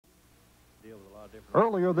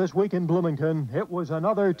Earlier this week in Bloomington, it was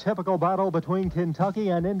another typical battle between Kentucky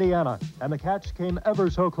and Indiana, and the Cats came ever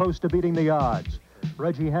so close to beating the odds.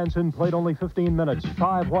 Reggie Hansen played only 15 minutes.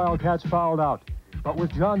 5 Wildcats fouled out. But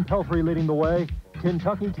with John Pelfrey leading the way,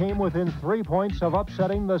 Kentucky came within 3 points of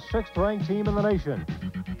upsetting the 6th-ranked team in the nation.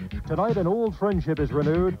 Tonight, an old friendship is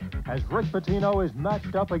renewed as Rick Pitino is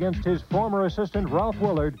matched up against his former assistant, Ralph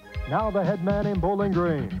Willard, now the head man in Bowling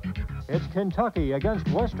Green. It's Kentucky against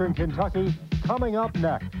Western Kentucky coming up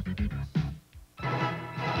next.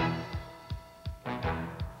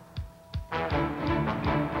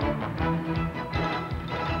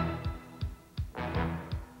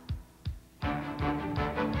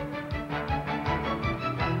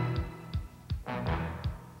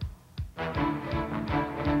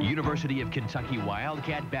 University of Kentucky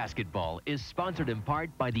Wildcat Basketball is sponsored in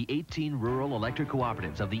part by the 18 rural electric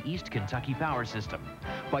cooperatives of the East Kentucky Power System,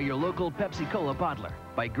 by your local Pepsi-Cola bottler,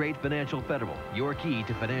 by Great Financial Federal, your key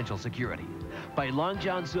to financial security, by Long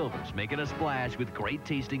John Silver's, making a splash with great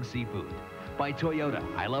tasting seafood, by Toyota,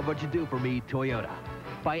 I love what you do for me, Toyota,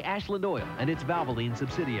 by Ashland Oil and its Valvoline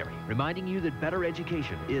subsidiary, reminding you that better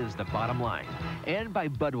education is the bottom line. And by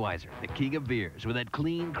Budweiser, the king of beers, with that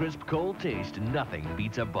clean, crisp, cold taste, nothing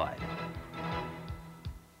beats a Bud.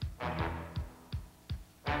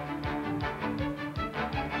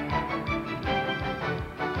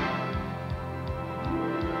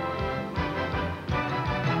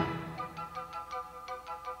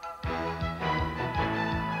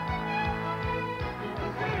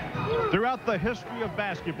 Throughout the history of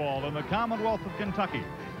basketball in the Commonwealth of Kentucky,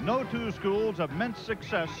 no two schools have meant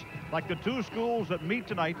success like the two schools that meet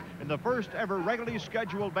tonight in the first ever regularly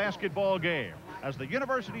scheduled basketball game, as the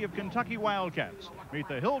University of Kentucky Wildcats meet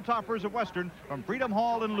the Hilltoppers of Western from Freedom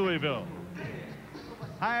Hall in Louisville.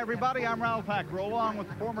 Hi, everybody. I'm Ralph Hacker, along with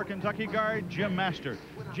former Kentucky guard Jim Master.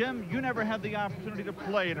 Jim, you never had the opportunity to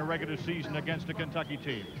play in a regular season against a Kentucky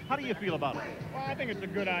team. How do you feel about it? Well, I think it's a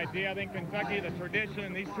good idea. I think Kentucky, the tradition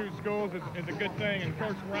in these two schools is a good thing. And, of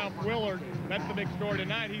course, Ralph Willard, that's the big story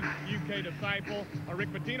tonight. He's a UK disciple, a Rick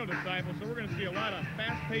Pitino disciple, so we're going to see a lot of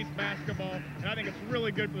fast-paced basketball, and I think it's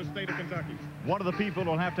really good for the state of Kentucky. One of the people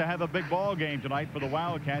who'll have to have a big ball game tonight for the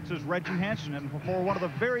Wildcats is Reggie Hansen, and for one of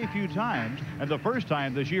the very few times, and the first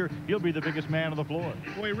time this year, he'll be the biggest man on the floor.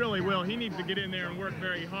 Well, he really will. He needs to get in there and work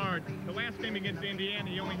very hard. The last game against Indiana,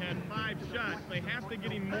 he only had 5 shots. They have to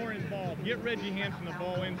get him more involved. Get Reggie Hansen the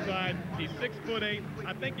ball inside. He's 6'8".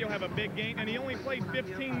 I think he'll have a big game, and he only played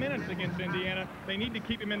 15 minutes against Indiana. They need to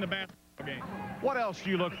keep him in the basketball game. What else do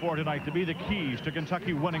you look for tonight to be the keys to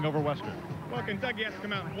Kentucky winning over Western? Well, Kentucky has to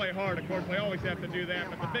come out and play hard. Of course, they always have to do that.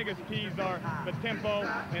 But the biggest keys are the tempo,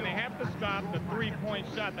 and they have to stop the three-point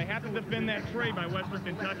shot. They have to defend that tray by Western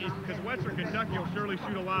Kentucky, because Western Kentucky will surely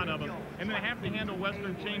shoot a lot of them. And then they have to handle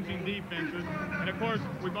Western changing defenses. And, of course,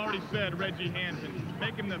 we've already said Reggie Hansen.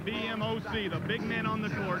 Make him the BMOC, the big man on the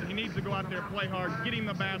court. He needs to go out there, play hard, get him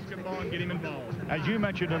the basketball, and get him involved. As you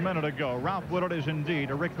mentioned a minute ago, Ralph Willard is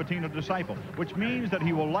indeed a Rick Pitino disciple, which means that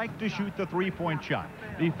he will like to shoot the three-point shot.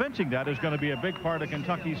 Defensing that is going to be a big part of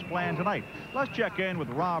Kentucky's plan tonight. Let's check in with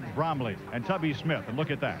Rob Bromley and Tubby Smith and look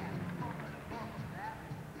at that.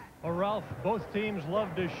 Well, Ralph, both teams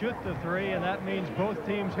love to shoot the three, and that means both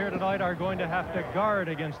teams here tonight are going to have to guard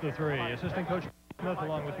against the three. Assistant Coach Smith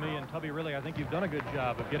along with me, and Tubby, really, I think you've done a good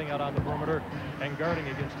job of getting out on the perimeter and guarding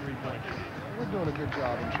against three-point. We're doing a good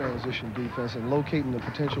job in transition defense and locating the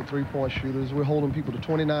potential three-point shooters. We're holding people to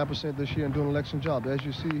 29% this year and doing an excellent job. As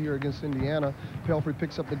you see here against Indiana, Pelfrey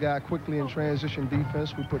picks up the guy quickly in transition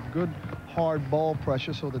defense. We put good, hard ball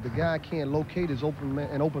pressure so that the guy can't locate his open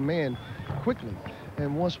man quickly.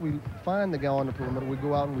 And once we find the guy on the perimeter, we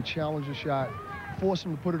go out and we challenge the shot, force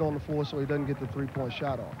him to put it on the floor so he doesn't get the three-point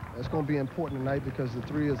shot off. That's going to be important tonight because the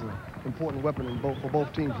three is an important weapon for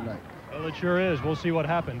both teams tonight. Well, it sure is. We'll see what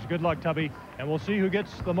happens. Good luck, Tubby. And we'll see who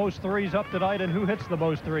gets the most threes up tonight and who hits the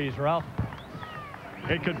most threes, Ralph.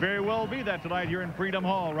 It could very well be that tonight here in Freedom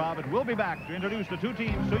Hall, Rob. And we'll be back to introduce the two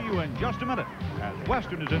teams to you in just a minute, as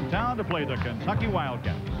Western is in town to play the Kentucky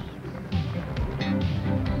Wildcats.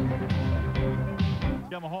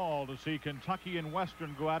 Freedom Hall to see Kentucky and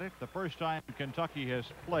Western go at it. The first time Kentucky has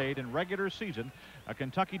played in regular season a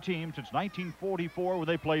Kentucky team since 1944 when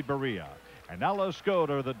they played Berea. And now let's go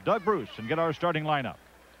to the Doug Bruce and get our starting lineup.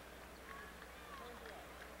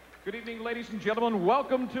 Good evening, ladies and gentlemen.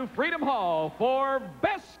 Welcome to Freedom Hall for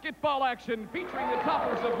basketball action featuring the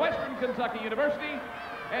toppers of Western Kentucky University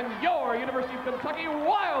and your University of Kentucky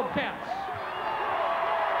Wildcats.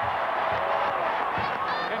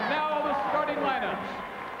 And now the starting lineups.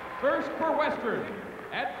 First for Western,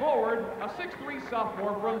 At forward, a 6'3"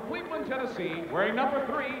 sophomore from Cleveland, Tennessee, wearing number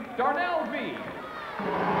 3, Darnell V.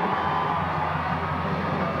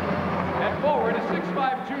 At forward, a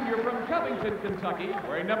 6'5" junior from Covington, Kentucky,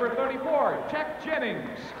 wearing number 34, Jack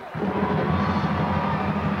Jennings.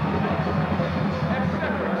 At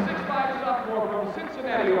center, a 6'5" sophomore from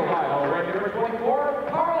Cincinnati, Ohio, wearing number 24,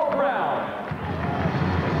 Carl Brown.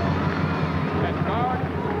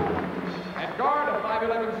 At guard, a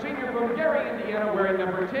 5'11" senior from Gary, Indiana, wearing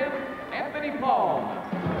number 10, Anthony Palm.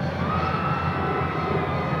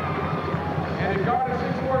 And at guard, a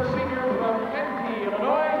 6'4" senior from Kentucky,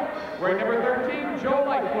 Illinois, wearing number 13, Joe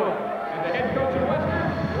Lightfoot. And the head coach of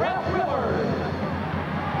Western, Ralph Willard.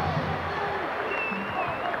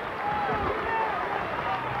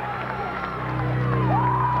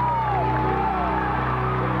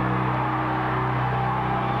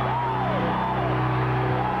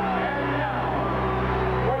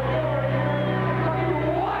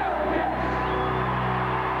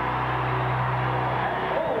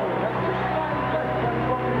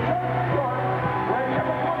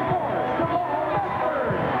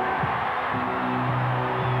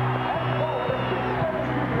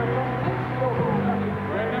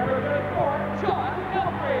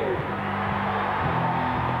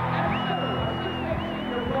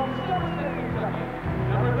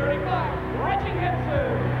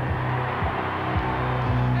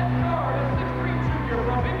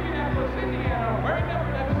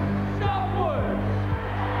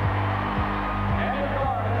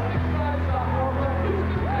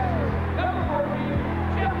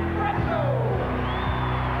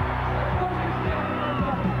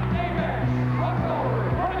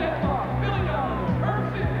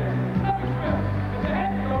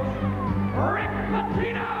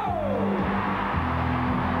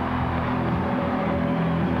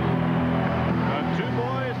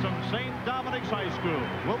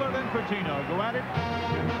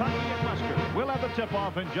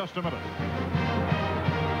 Tip-off in just a minute.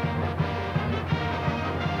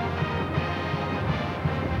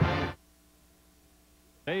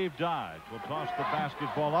 Dave Dodge will toss the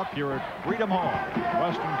basketball up here at Freedom Hall.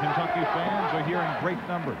 Western Kentucky fans are here in great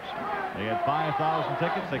numbers. They had 5,000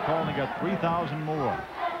 tickets. They called and got 3,000 more.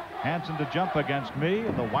 Hansen to jump against me,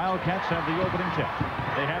 and the Wildcats have the opening tip.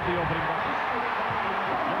 They have the opening ball.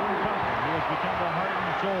 Who has become the heart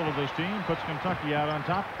and soul of this team, puts Kentucky out on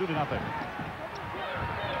top, 2-0.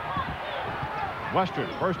 Western,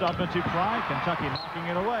 first offensive try, Kentucky knocking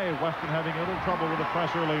it away. Western having a little trouble with the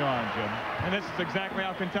press early on, Jim. And this is exactly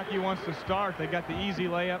how Kentucky wants to start. They got the easy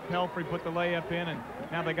layup. Pelfrey put the layup in, and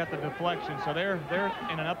now they got the deflection. So they're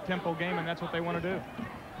in an up-tempo game, and that's what they want to do.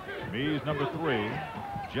 Mees number 3,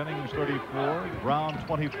 Jennings 34, Brown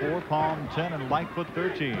 24, Palm 10, and Lightfoot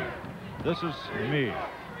 13. This is Mees.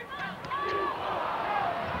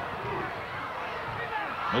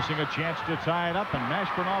 Missing a chance to tie it up, and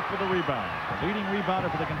Mashburn off for the rebound. The leading rebounder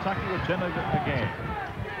for the Kentucky with 10 a game.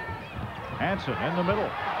 Hansen in the middle.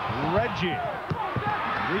 Reggie.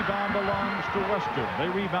 Rebound belongs to Western. They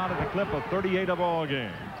rebounded a clip of 38 a ball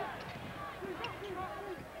game.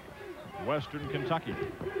 Western Kentucky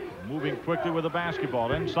moving quickly with the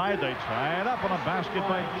basketball. Inside, they tie it up on a basket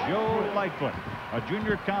by Joe Lightfoot, a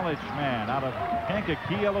junior college man out of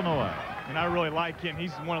Kankakee, Illinois. And I really like him.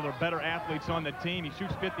 He's one of the better athletes on the team. He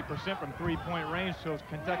shoots 50% from three-point range, so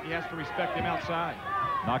Kentucky has to respect him outside.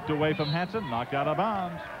 Knocked away from Hansen, knocked out of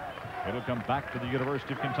bounds. It'll come back to the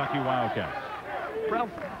University of Kentucky Wildcats.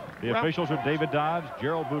 The officials are David Dodds,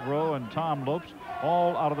 Gerald Boudreau, and Tom Lopes,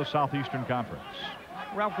 all out of the Southeastern Conference.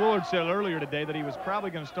 Ralph Willard said earlier today that he was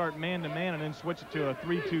probably going to start man-to-man and then switch it to a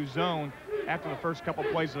 3-2 zone after the first couple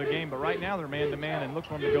plays of the game. But right now they're man-to-man and look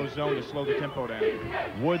for him to go zone to slow the tempo down.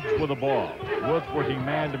 Woods with the ball. Woods working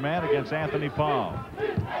man-to-man against Anthony Palm.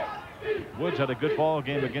 Woods had a good ball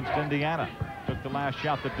game against Indiana. Took the last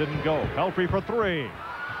shot that didn't go. Pelfrey for 3.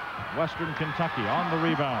 Western Kentucky on the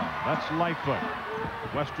rebound. That's Lightfoot.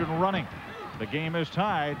 Western running. The game is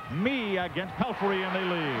tied. Mee against Pelfrey, and they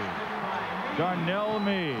lead. Darnell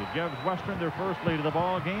Mee gives Western their first lead of the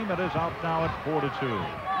ball game. It is out now at 4-2.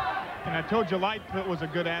 And I told you Lightfoot was a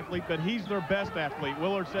good athlete, but he's their best athlete.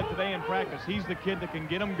 Willard said today in practice, he's the kid that can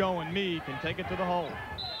get them going. Mee can take it to the hole.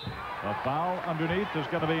 The foul underneath is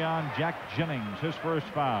going to be on Jack Jennings, his first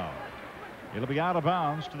foul. It'll be out of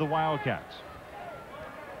bounds to the Wildcats.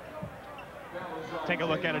 Take a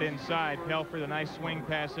look at it inside. Pelfrey, the nice swing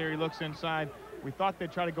pass there. He looks inside. We thought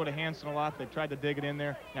they'd try to go to Hansen a lot. They tried to dig it in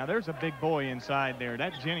there. Now, there's a big boy inside there.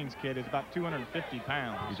 That Jennings kid is about 250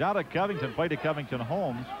 pounds. He's out of Covington, played at Covington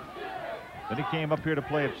Holmes. Then he came up here to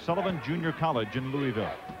play at Sullivan Junior College in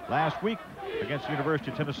Louisville. Last week, against the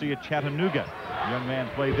University of Tennessee at Chattanooga. The young man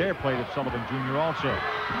played at Sullivan Jr. also.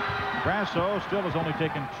 Grasso still has only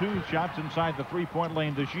taken 2 shots inside the three-point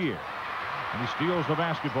lane this year. And he steals the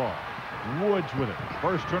basketball. Woods with it.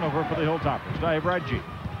 First turnover for the Hilltoppers. Dive Reggie.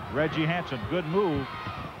 Reggie Hansen, good move.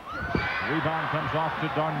 Rebound comes off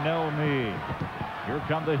to Darnell Meade. Here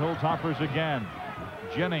come the Hilltoppers again.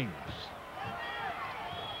 Jennings.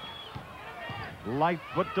 Light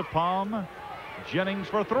foot to palm. Jennings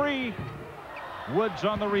for 3. Woods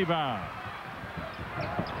on the rebound.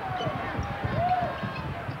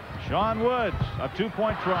 Sean Woods, a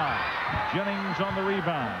 2-point try. Jennings on the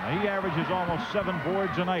rebound. He averages almost 7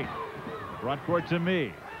 boards a night. Front court to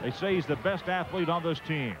me. They say he's the best athlete on this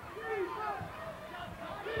team.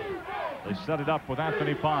 They set it up with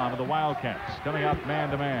Anthony Pond of the Wildcats, coming up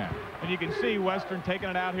man-to-man. And you can see Western taking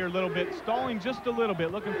it out here a little bit, stalling just a little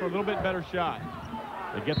bit, looking for a little bit better shot.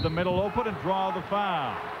 They get the middle open and draw the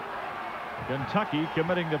foul. Kentucky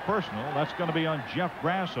committing the personal. That's going to be on Jeff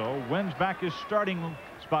Grasso. Wins back his starting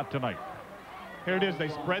spot tonight. Here it is. They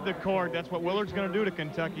spread the court. That's what Willard's going to do to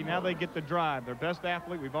Kentucky. Now they get the drive. Their best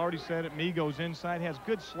athlete, we've already said it. Mee goes inside, has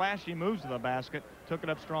good slashy moves to the basket, took it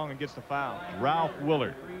up strong and gets the foul. Ralph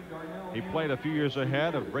Willard. He played a few years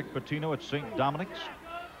ahead of Rick Pitino at St. Dominic's.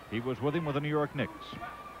 He was with him with the New York Knicks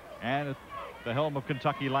and at the helm of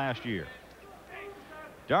Kentucky last year.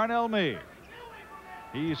 Darnell Meade.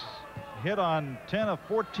 He's hit on 10 of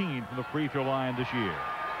 14 from the free throw line this year.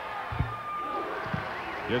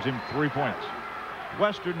 Gives him 3 points.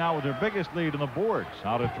 Western now with their biggest lead on the boards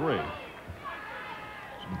out of 3.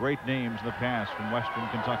 Some great names in the past from Western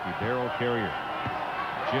Kentucky. Darrell Carrier,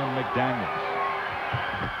 Jim McDaniels.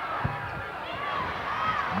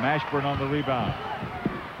 Mashburn on the rebound.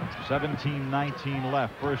 17-19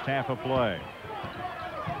 left, first half of play.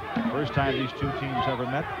 First time these two teams ever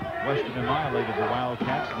met, Western annihilated the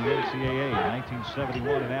Wildcats in the NCAA in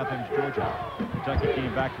 1971 in Athens, Georgia. Kentucky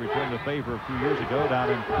came back to return the favor a few years ago down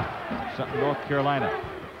in North Carolina.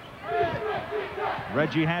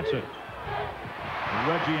 Reggie Hansen.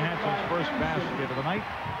 Reggie Hansen's first basket of the night.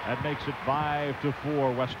 That makes it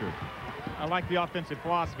 5-4 Western. I like the offensive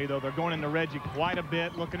philosophy, though. They're going into Reggie quite a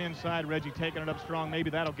bit, looking inside. Reggie taking it up strong. Maybe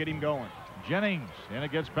that'll get him going. Jennings in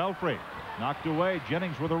against Pelfrey. Knocked away.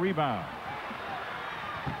 Jennings with a rebound.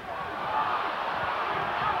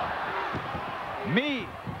 Mee.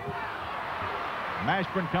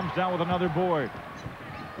 Mashburn comes down with another board.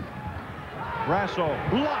 Grasso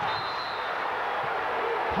blocked.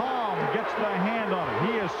 Palm gets the hand on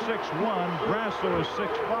it. He is 6'1". Grasso is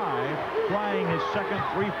 6'5", trying his second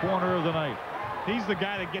three-pointer of the night. He's the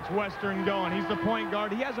guy that gets Western going. He's the point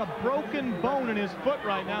guard. He has a broken bone in his foot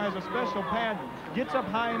right now, has a special pad. Gets up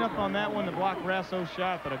high enough on that one to block Grasso's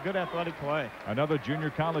shot, but a good athletic play. Another junior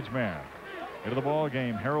college man into the ball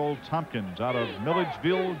game, Harold Tompkins out of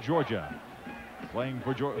Milledgeville, Georgia, playing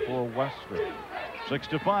for Western.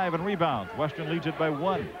 6-5 in rebounds. Western leads it by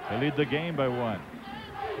 1. They lead the game by 1.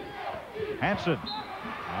 Hansen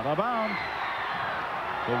out of bounds.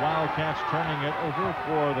 The Wildcats turning it over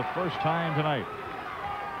for the first time tonight.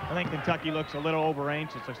 I think Kentucky looks a little over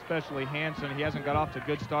anxious, especially Hansen. He hasn't got off to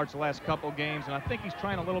good starts the last couple games, and I think he's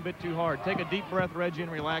trying a little bit too hard. Take a deep breath, Reggie,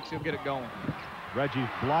 and relax. He'll get it going. Reggie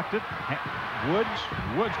blocked it.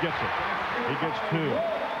 Woods gets it. He gets 2.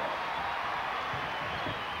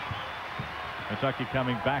 Kentucky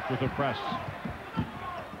coming back with the press.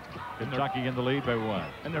 Kentucky in the lead by 1.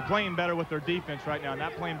 And they're playing better with their defense right now.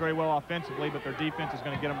 Not playing very well offensively, but their defense is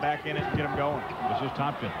going to get them back in it and get them going. This is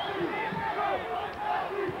Tompkins.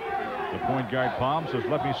 The point guard Palm says,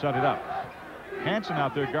 let me set it up. Hansen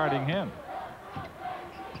out there guarding him.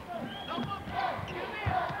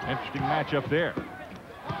 Interesting matchup there.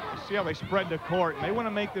 See how they spread the court, and they want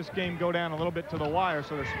to make this game go down a little bit to the wire,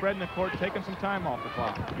 so they're spreading the court, taking some time off the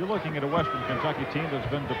clock. You're looking at a Western Kentucky team that's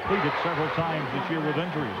been depleted several times this year with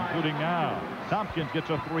injuries, including now. Tompkins gets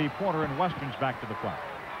a three-pointer, and Western's back to the front.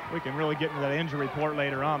 We can really get into that injury report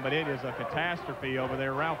later on, but it is a catastrophe over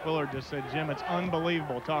there. Ralph Willard just said, Jim, it's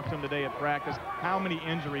unbelievable. Talked to him today at practice, how many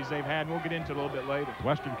injuries they've had, and we'll get into it a little bit later.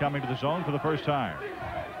 Western coming to the zone for the first time.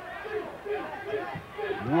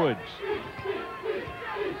 Woods.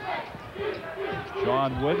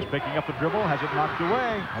 Sean Woods picking up the dribble, has it knocked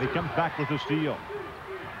away, and he comes back with the steal.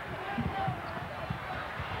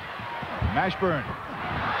 Mashburn.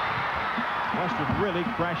 Western really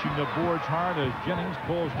crashing the boards hard as Jennings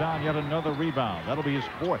pulls down yet another rebound. That'll be his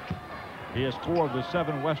 4th. He has 4 of the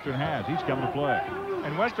 7 Western has. He's coming to play.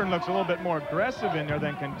 And Western looks a little bit more aggressive in there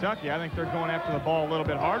than Kentucky. I think they're going after the ball a little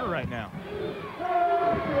bit harder right now.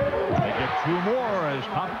 They get 2 more as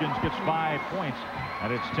Tompkins gets 5 points.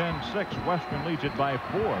 And it's 10-6. Western leads it by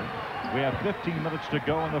 4. We have 15 minutes to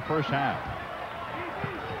go in the first half.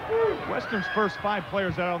 Western's first 5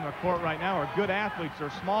 players out on their court right now are good athletes.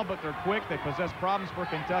 They're small, but they're quick. They possess problems for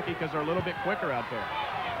Kentucky because they're a little bit quicker out there.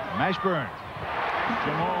 Mashburn.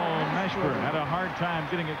 Jamal Mashburn had a hard time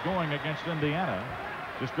getting it going against Indiana.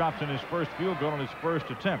 Just drops in his first field goal on his first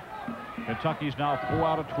attempt. Kentucky's now 4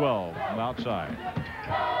 out of 12 from outside.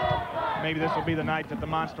 Maybe this will be the night that the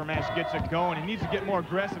Monster Mash gets it going. He needs to get more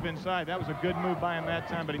aggressive inside. That was a good move by him that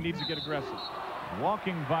time, but he needs to get aggressive.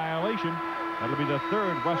 Walking violation. That'll be the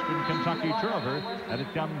 3rd Western Kentucky turnover, and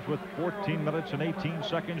it comes with 14 minutes and 18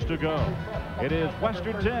 seconds to go. It is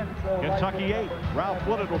Western 10, Kentucky 8. Ralph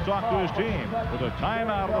Willard will talk to his team with a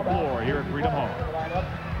timeout on the floor here at Freedom Hall.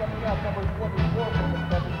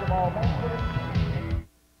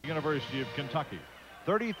 University of Kentucky,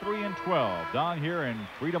 33-12 down here in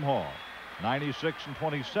Freedom Hall.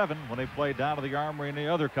 96-27 when they played down to the Armory and the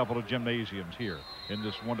other couple of gymnasiums here in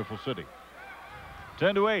this wonderful city.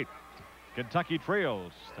 10-8. Kentucky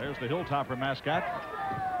trails. There's the Hilltopper mascot.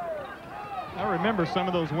 I remember some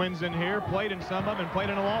of those wins in here, played in some of them, and played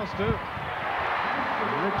in a loss too.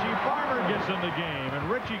 Richie Farmer gets in the game, and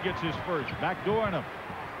Richie gets his first, backdooring him.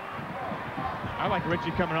 I like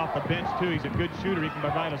Richie coming off the bench too. He's a good shooter. He can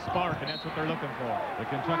provide a spark, and that's what they're looking for. The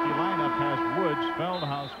Kentucky lineup has Woods,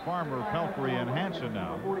 Feldhaus, Farmer, Pelfrey, and Hanson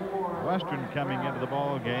now. Western coming into the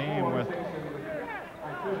ball game with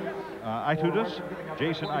Itutis,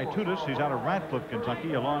 Jason Itutis. He's out of Radcliffe,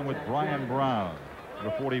 Kentucky, along with Brian Brown,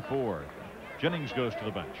 number 44. Jennings goes to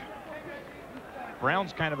the bench.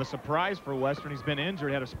 Brown's kind of a surprise for Western. He's been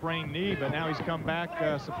injured, had a sprained knee, but now he's come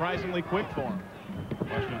back surprisingly quick for him.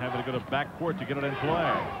 Western having to go to backcourt to get it in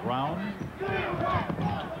play. Brown.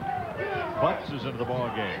 Butts is into the ball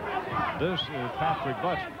game. This is Patrick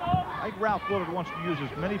Butts. I think Ralph Willard wants to use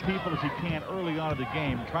as many people as he can early on in the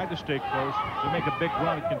game. Tried to stay close to make a big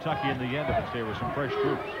run at Kentucky in the end of it. There were some fresh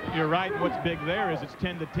troops. You're right. What's big there is it's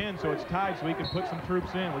 10-10, so it's tied, so he can put some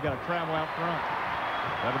troops in. We got to travel out front.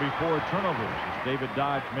 That'll be 4 turnovers as David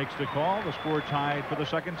Dodge makes the call. The score tied for the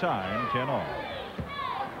second time, 10-all.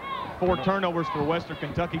 4 turnovers for Western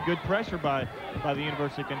Kentucky. Good pressure by the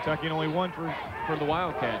University of Kentucky, and only 1 for the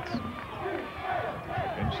Wildcats.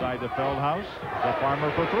 Inside the Feldhaus, the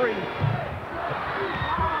Farmer for 3.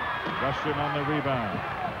 Western on the rebound.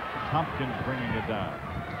 Tompkins bringing it down.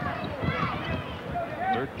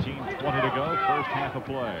 13:20 to go, first half of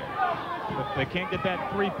play. But they can't get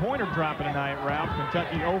that three-pointer dropping tonight, Ralph.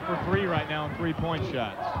 Kentucky 0 for 3 right now on three-point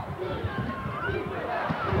shots.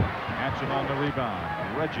 Hanson on the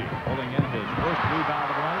rebound. Reggie pulling in his first rebound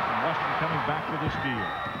of the night, and Western coming back with the steal.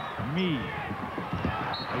 Meade.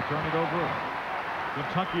 They turn it over.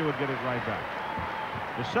 Kentucky would get it right back.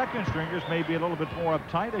 The second stringers may be a little bit more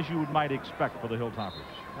uptight, as you might expect for the Hilltoppers.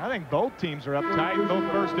 I think both teams are uptight. Both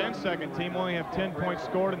first and second team only have 10 points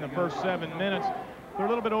scored in the first 7 minutes. They're a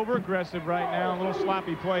little bit over-aggressive right now, a little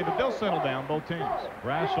sloppy play, but they'll settle down, both teams.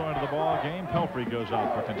 Brasso into the ball game. Pelfrey goes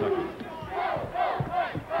out for Kentucky.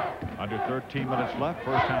 Under 13 minutes left,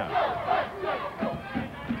 first half.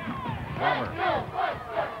 Farmer.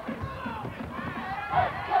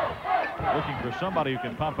 Looking for somebody who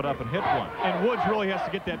can pump it up and hit one. And Woods really has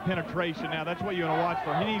to get that penetration now. That's what you're going to watch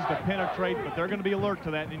for. He needs to penetrate, but they're going to be alert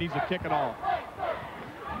to that, and he needs to kick it off.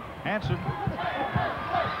 Hanson.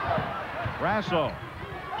 Brasso.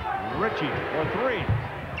 Richie for 3.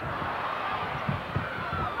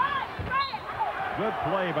 Good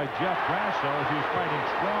play by Jeff Brasso as he was fighting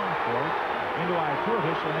strong for it into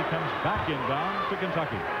Itutis, and he comes back inbound to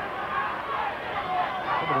Kentucky.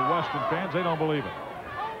 Some of the Western fans, they don't believe it.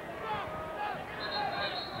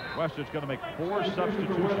 Western's going to make 4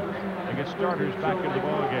 substitutions. They get starters back into the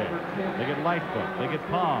ball game. They get Lightfoot. They get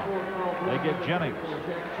Palm. They get Jennings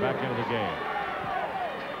back into the game.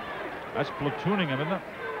 That's platooning him, isn't it?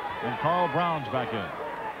 And Carl Brown's back in.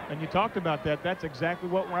 And you talked about that. That's exactly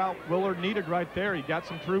what Ralph Willard needed right there. He got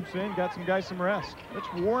some troops in, got some guys some rest.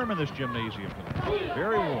 It's warm in this gymnasium tonight.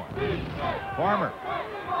 Very warm. Farmer.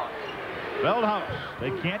 Feldhaus.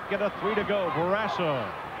 They can't get a 3 to go. Brasso.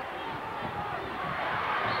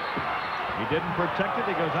 He didn't protect it.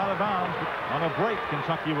 He goes out of bounds. But on a break,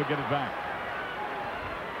 Kentucky will get it back.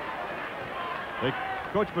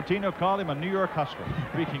 Coach Pitino called him a New York hustler.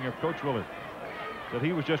 Speaking of Coach Willard, that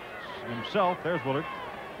he was just himself. There's Willard.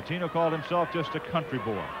 Pitino called himself just a country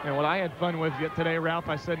boy. And what I had fun with today, Ralph,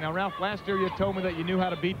 I said, now, Ralph, last year you told me that you knew how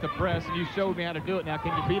to beat the press, and you showed me how to do it. Now,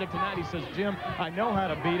 can you beat it tonight? He says, Jim, I know how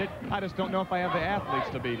to beat it. I just don't know if I have the athletes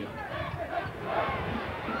to beat it.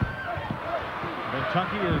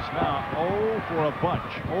 Kentucky is now 0 for a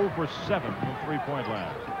bunch. 0 for 7 from three-point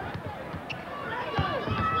land.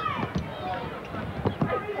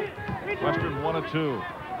 Western 1 of 2.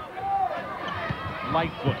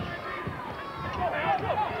 Lightfoot.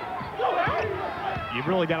 You've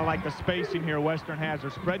really got to like the spacing here Western has.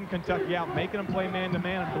 They're spreading Kentucky out, making them play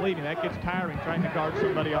man-to-man, and believe me, that gets tiring trying to guard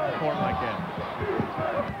somebody on the court like that.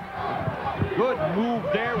 Good move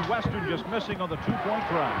there. Western just missing on the two-point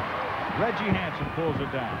try. Reggie Hansen pulls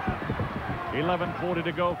it down. 11:40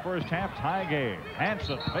 to go, first half, tie game.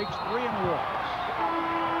 Hansen fakes three and walks.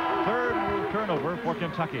 Third turnover for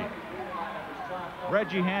Kentucky.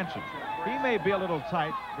 Reggie Hansen. He may be a little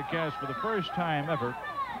tight because for the first time ever,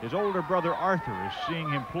 his older brother Arthur is seeing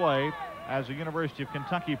him play as a University of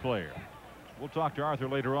Kentucky player. We'll talk to Arthur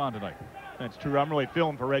later on tonight. That's true. I'm really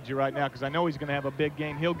feeling for Reggie right now because I know he's going to have a big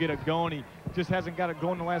game. He'll get it going. He just hasn't got it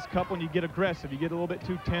going the last couple, and you get aggressive. You get a little bit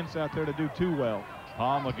too tense out there to do too well.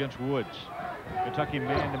 Palm against Woods. Kentucky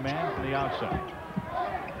man-to-man from the outside.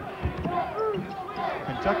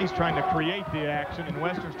 Kentucky's trying to create the action, and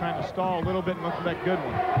Western's trying to stall a little bit and look for that good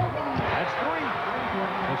one. That's three.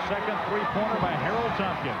 The second three-pointer by Harold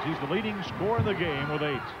Tompkins. He's the leading scorer in the game with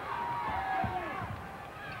 8.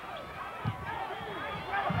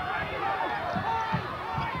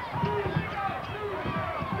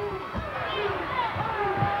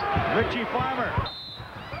 Richie Farmer.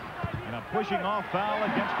 And a pushing off foul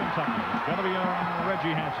against Kentucky. It's going to be on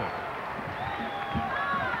Reggie Hansen.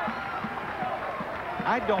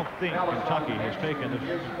 I don't think Kentucky has taken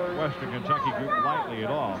this Western Kentucky group lightly at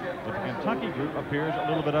all. But the Kentucky group appears a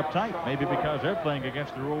little bit uptight. Maybe because they're playing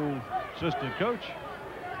against their old assistant coach.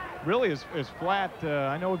 Really is flat.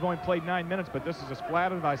 I know we've only played 9 minutes, but this is as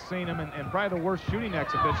flat as I've seen them, and probably the worst shooting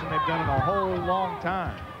exhibition they've done in a whole long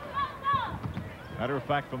time. Matter of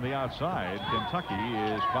fact, from the outside, Kentucky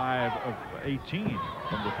is 5 of 18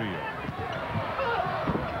 from the field.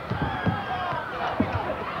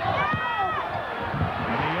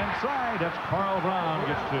 On the inside, that's Carl Brown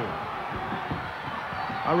gets 2.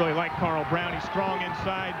 I really like Carl Brown. He's strong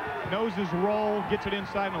inside, knows his role, gets it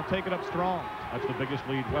inside, and he'll take it up strong. That's the biggest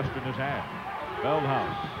lead Western has had.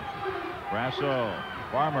 Feldhaus, Grasso,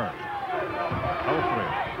 Farmer, Pelfrey.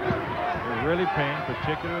 They're really paying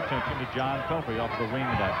particular attention to John Pelfrey off the wing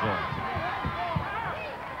of that zone.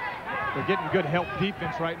 They're getting good help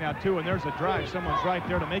defense right now, too, and there's a drive. Someone's right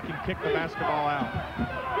there to make him kick the basketball out.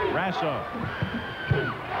 Grasso. He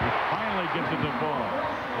finally gets it to ball.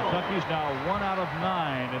 Kentucky's now 1 out of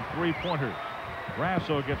 9 in three-pointers.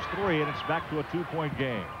 Grasso gets 3, and it's back to a 2-point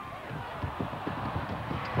game.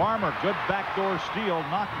 Farmer, good backdoor steal,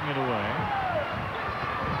 knocking it away.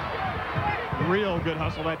 Real good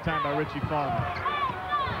hustle that time by Richie Farmer.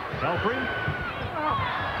 Pelfrey.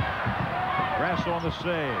 Grasso on the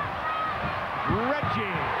save.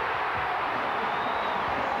 Reggie.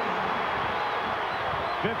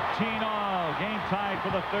 15 all. Game tied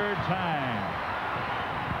for the 3rd time.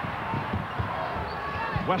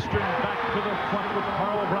 Western back to the front with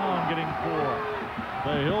Carl Brown getting 4.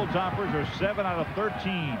 The Hilltoppers are 7 out of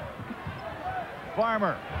 13.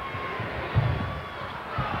 Farmer.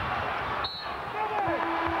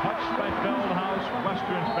 Touched by Feldhaus.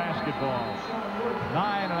 Western's basketball.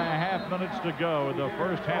 9.5 minutes to go in the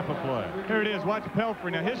first half of play. Here it is. Watch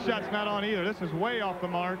Pelfrey. Now, his shot's not on either. This is way off the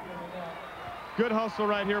mark. Good hustle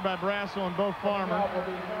right here by Brasso and Bo Farmer.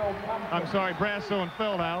 I'm sorry, Brasso and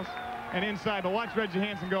Feldhaus. And inside, but watch Reggie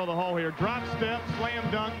Hansen go to the hole here. Drop step, slam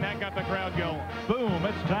dunk, and that got the crowd going. Boom,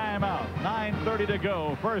 it's timeout. 9:30 to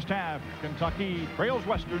go. First half, Kentucky trails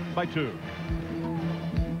Western by 2.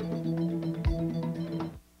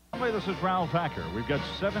 This is Ralph Hacker. We've got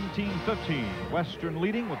 17-15. Western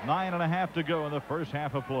leading with 9.5 to go in the first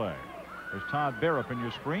half of play. There's Todd Bear up in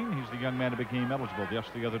your screen. He's the young man who became eligible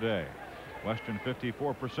just the other day. Western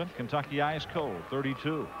 54%. Kentucky ice cold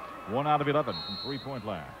 32. 1 out of 11 from three-point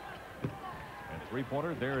land. And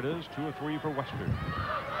three-pointer, there it is, 2 of 3 for Western.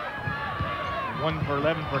 1 for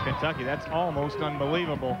 11 for Kentucky. That's almost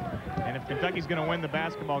unbelievable. And if Kentucky's going to win the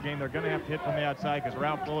basketball game, they're going to have to hit from the outside because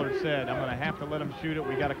Ralph Bullard said, I'm going to have to let them shoot it.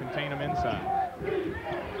 We got to contain them inside.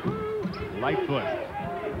 Lightfoot.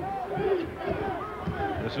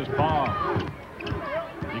 This is Palm.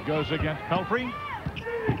 He goes against Pelfrey.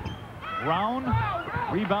 Brown.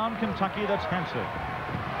 Rebound Kentucky. That's Hansen.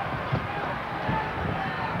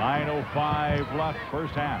 9:05 left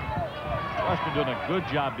first half. Western doing a good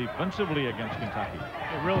job defensively against Kentucky.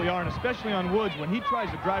 They really are, and especially on Woods. When he tries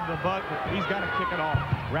to drive the butt, he's got to kick it off.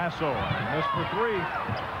 Grasso missed for 3.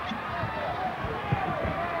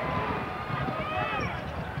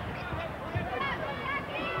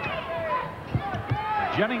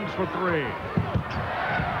 Jennings for 3.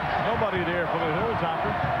 Nobody there for the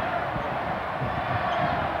Hilltoppers.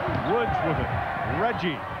 Woods with it.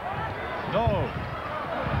 Reggie. No.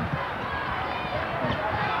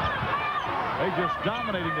 They just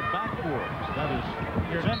dominating the backboards. That is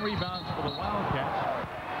 10 rebounds for the Wildcats.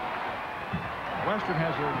 Western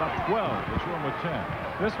has about 12. It's one with 10.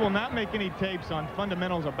 This will not make any tapes on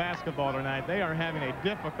fundamentals of basketball tonight. They are having a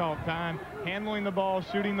difficult time handling the ball,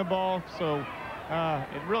 shooting the ball. So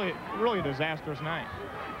it really a disastrous night.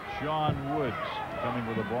 Sean Woods coming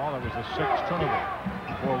with the ball. That was the 6th turnover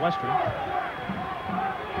for Western.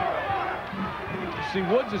 See,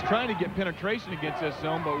 Woods is trying to get penetration against this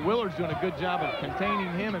zone, but Willard's doing a good job of containing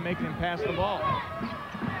him and making him pass the ball.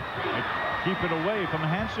 They keep it away from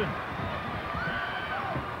Hanson.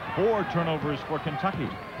 4 turnovers for Kentucky.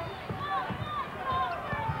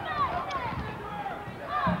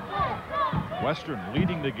 Western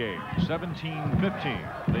leading the game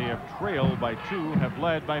 17-15. They have trailed by 2, have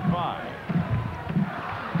led by 5.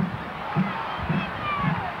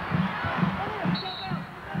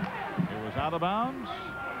 It was out of bounds.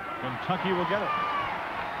 Kentucky will get it.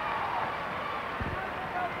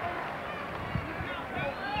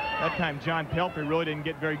 That time John Pelfrey really didn't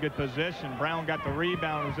get very good position. Brown got the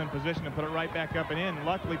rebound, was in position to put it right back up and in.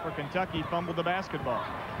 Luckily for Kentucky, he fumbled the basketball.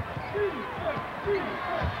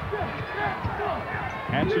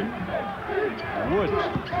 Hanson. Woods. Oh,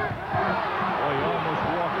 he almost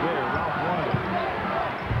walked there. Ralph wanted it.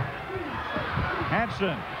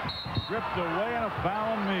 Hanson stripped away and a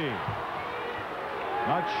foul on me.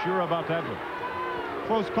 Not sure about that one.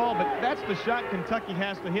 Close call, but that's the shot Kentucky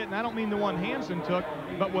has to hit, and I don't mean the one Hanson took,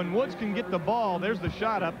 but when Woods can get the ball, there's the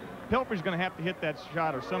shot up. Pelfrey's going to have to hit that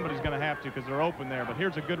shot, or somebody's going to have to, because they're open there. But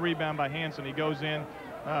here's a good rebound by Hanson. He goes in.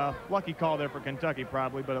 Lucky call there for Kentucky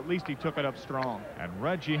probably, but at least he took it up strong. And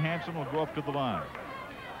Reggie Hanson will go up to the line.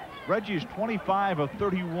 Reggie's 25 of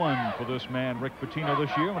 31 for this man, Rick Pitino,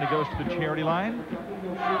 this year when he goes to the charity line.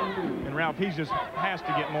 And Ralph, he just has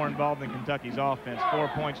to get more involved in Kentucky's offense. 4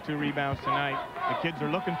 points, 2 rebounds tonight. The kids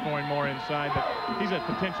are looking for him more inside, but he's a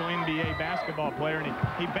potential NBA basketball player, and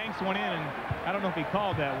he banks one in, and I don't know if he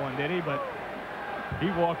called that one, did he? But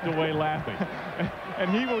he walked away laughing.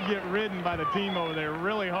 And he will get ridden by the team over there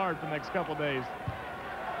really hard for the next couple days.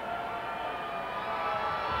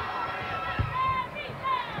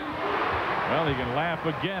 Well, he can laugh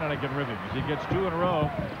again and it can rip him as he gets 2 in a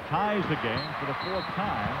row, ties the game for the 4th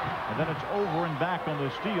time, and then it's over and back on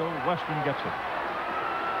the steal. Western gets it.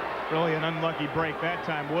 Really an unlucky break that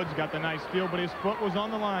time. Woods got the nice steal, but his foot was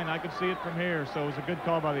on the line. I could see it from here, so it was a good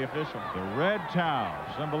call by the official. The red towel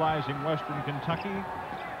symbolizing Western Kentucky.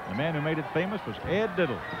 The man who made it famous was Ed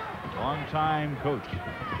Diddle, longtime coach.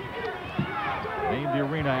 Named the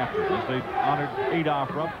arena after as they honored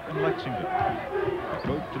Adolph Rupp in Lexington. They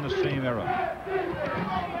coached in the same era.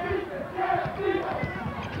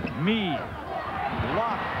 Me.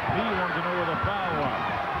 Block. Me wanted to know where the foul was.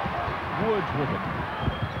 Woods with it.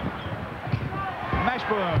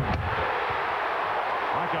 Mashburn.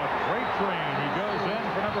 Like a freight train, he goes in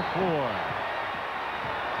for number 4.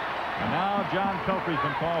 And now John Pelfrey's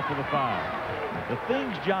been called for the foul. The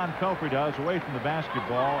things John Pelfrey does away from the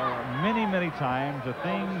basketball are many, many times the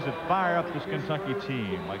things that fire up this Kentucky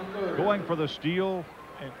team, like going for the steal.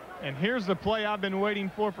 And here's the play I've been waiting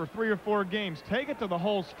for 3 or 4 games. Take it to the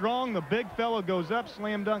hole strong. The big fellow goes up,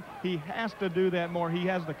 slam dunk. He has to do that more. He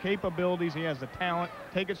has the capabilities. He has the talent.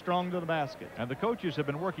 Take it strong to the basket. And the coaches have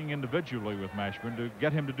been working individually with Mashburn to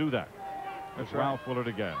get him to do that. That's Ralph Willard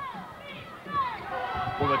again.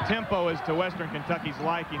 Well, the tempo is to Western Kentucky's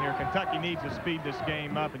liking here. Kentucky needs to speed this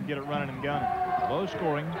game up and get it running and gunning. Low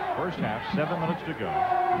scoring first half, 7 minutes to go.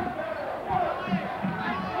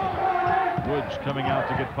 Woods coming out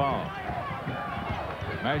to get fouled.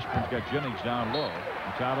 Mashburn's got Jennings down low.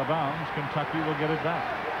 It's out of bounds. Kentucky will get it back.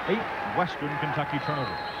 8 Western Kentucky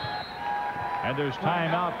turnovers. And there's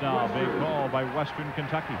timeout now. Big call by Western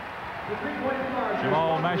Kentucky.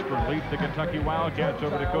 Jamal Mashburn leads the Kentucky Wildcats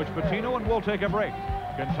over to Coach Pitino, and we'll take a break.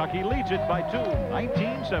 Kentucky leads it by 2,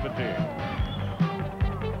 19-17.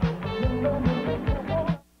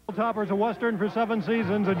 Toppers of Western for 7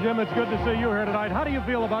 seasons, and Jim, it's good to see you here tonight. How do you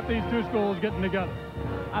feel about these 2 schools getting together?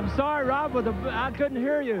 I'm sorry, Rob, but I couldn't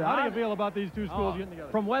hear you. How do you feel about these 2 schools getting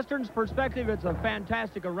together? From Western's perspective, it's a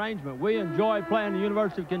fantastic arrangement. We enjoy playing the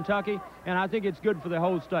University of Kentucky, and I think it's good for the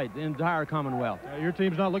whole state, the entire Commonwealth. Your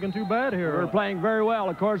team's not looking too bad here. We're playing very well.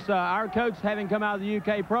 Of course, our coach, having come out of the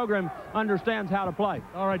UK program, understands how to play.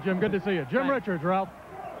 All right, Jim, good to see you. Jim Richards, Ralph.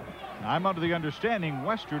 I'm under the understanding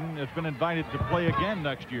Western has been invited to play again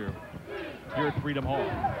next year here at Freedom Hall.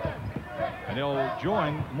 And they'll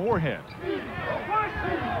join Moorhead.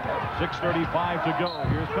 6:35 to go.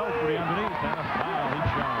 Here's Pelfrey underneath, and a foul. He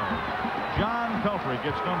charged. John Pelfrey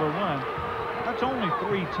gets number 1. That's only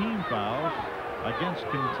 3 team fouls. against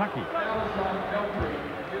Kentucky.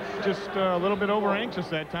 Just a little bit over anxious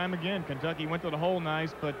that time again. Kentucky went to the hole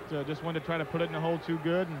nice, but just wanted to try to put it in the hole too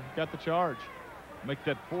good and got the charge. Make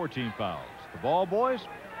that 14 fouls. The ball boys,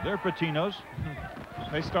 they're Patinos.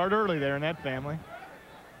 They start early there in that family.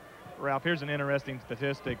 Ralph, here's an interesting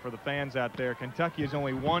statistic for the fans out there. Kentucky is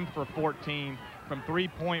only 1 for 14 from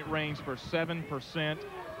three-point range for 7%.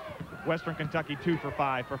 Western Kentucky 2 for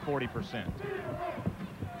 5 for 40%.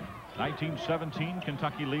 1917,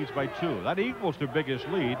 Kentucky leads by 2. That equals their biggest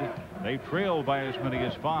lead. They trailed by as many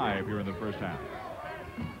as 5 here in the first half.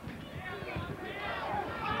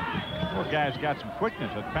 Poor guy's got some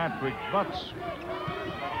quickness at Patrick Butts.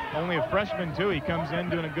 Only a freshman, too. He comes in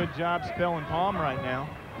doing a good job spelling palm right now.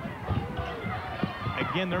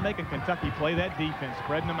 Again, they're making Kentucky play that defense,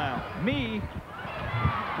 spreading them out.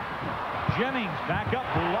 Jennings back up,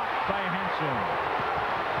 blocked by Hansen.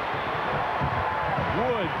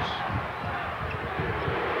 Woods.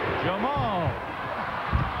 Jamal.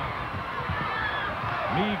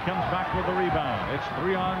 Comes back with the rebound. It's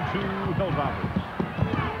 3-on-2 Hilltoppers.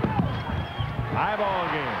 High ball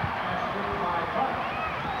game.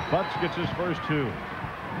 Butts gets his first 2.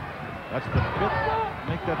 That's the 5th.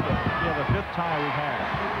 Make that the 5th tie we've had.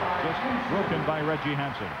 Just broken by Reggie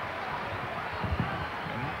Hansen.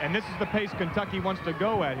 And this is the pace Kentucky wants to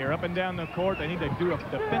go at here. Up and down the court. They need to do a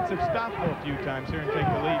defensive stop for a few times here and take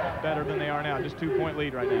the lead better than they are now. Just 2-point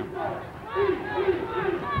lead right now.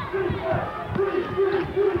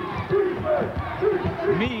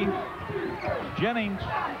 Jennings.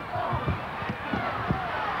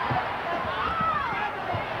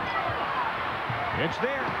 It's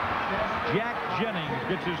there. Jack Jennings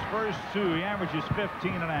gets his first 2. He averages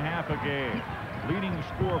 15.5 a game. Leading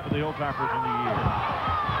scorer for the Hilltoppers in the year.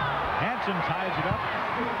 Hansen ties it up.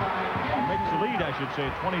 Makes the lead, I should say,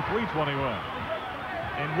 23-21.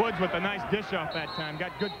 And Woods with a nice dish off that time.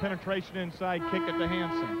 Got good penetration inside, kick it to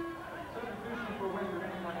Hansen.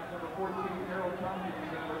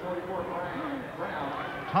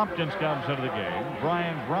 Tompkins comes into the game.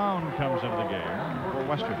 Brian Brown comes into the game for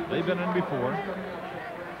Western. They've been in before.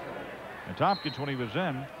 And Tompkins, when he was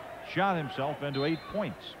in, shot himself into 8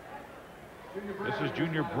 points. This is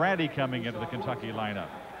junior Brady coming into the Kentucky lineup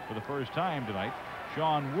for the first time tonight.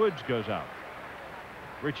 Sean Woods goes out.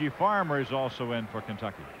 Richie Farmer is also in for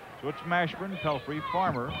Kentucky. So it's Mashburn, Pelfrey,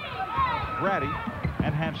 Farmer, Brady,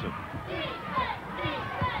 and Hansen.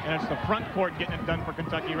 And it's the front court getting it done for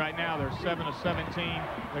Kentucky right now. They're 7 of 17.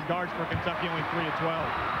 The guards for Kentucky only 3 of 12.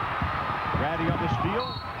 Brady on the steal.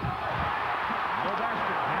 No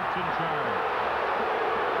basket. Hansen trying.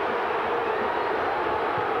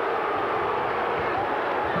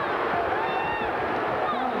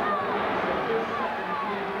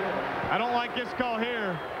 I don't like this call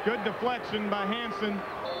here. Good deflection by Hansen.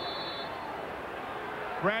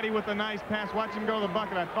 Brady with a nice pass. Watch him go to the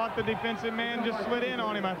bucket. I thought the defensive man just slid in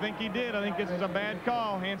on him. I think he did. I think this is a bad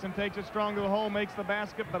call. Hansen takes it strong to the hole, makes the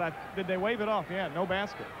basket, but did they wave it off? Yeah, no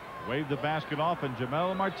basket. Wave the basket off, and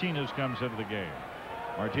Jamel Martinez comes into the game.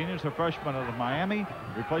 Martinez, the freshman out of Miami,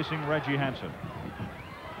 replacing Reggie Hansen.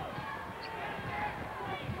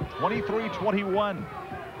 23-21.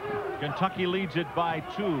 Kentucky leads it by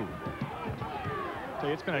 2.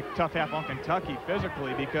 It's been a tough half on Kentucky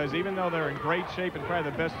physically, because even though they're in great shape and probably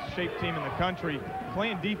the best shaped team in the country,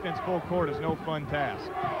 playing defense full court is no fun task.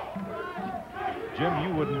 Jim,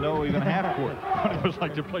 you wouldn't know even half court what it was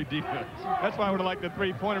like to play defense. That's why I would have liked the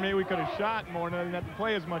three-pointer. Maybe we could have shot more and didn't have to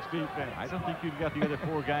play as much defense. I don't think you've got the other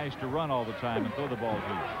 4 guys to run all the time and throw the ball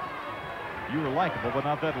to you. You were likable, but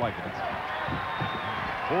not that likable.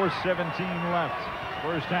 4:17 left,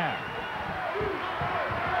 first half.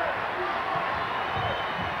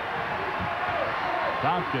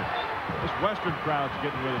 Tompkins. This Western crowd's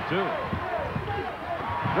getting with it, too.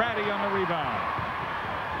 Brady on the rebound.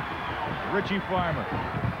 Richie Farmer.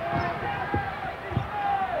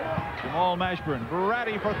 Jamal Mashburn.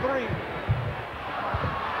 Brady for 3.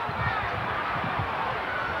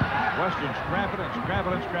 Western scrapping and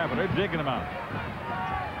scrapping and scrapping. They're digging him out.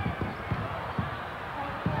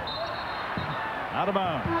 Out of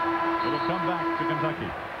bounds. It'll come back to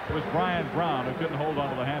Kentucky. It was Brian Brown who couldn't hold on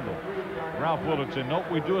to the handle. Ralph Willard said, nope,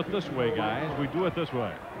 we do it this way, guys. We do it this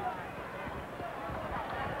way.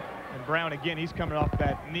 And Brown, again, he's coming off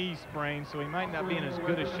that knee sprain, so he might not be in as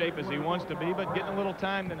good a shape as he wants to be, but getting a little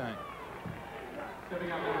time tonight.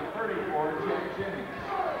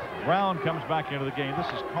 Brown comes back into the game. This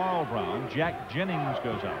is Carl Brown. Jack Jennings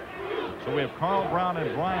goes out. So we have Carl Brown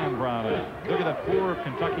and Brian Brown in. Look at that poor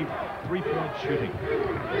Kentucky three-point shooting.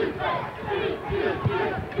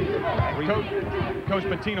 Coach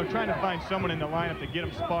Patino trying to find someone in the lineup to get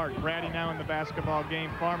him sparked. Brady now in the basketball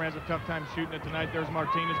game. Farmer has a tough time shooting it tonight. There's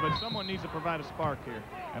Martinez, but someone needs to provide a spark here.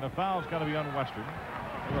 And a foul's going to be on Western.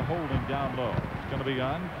 They're holding down low. It's going to be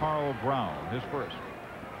on Carl Brown, his first.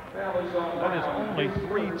 That is only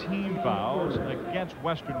 3 team fouls against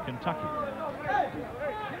Western Kentucky.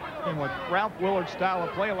 And with Ralph Willard's style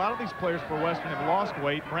of play, a lot of these players for Western have lost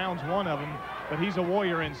weight. Brown's one of them, but he's a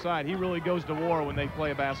warrior inside. He really goes to war when they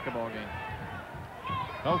play a basketball game.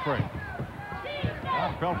 Pelfrey.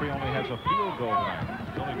 Ron Pelfrey only has a field goal tonight.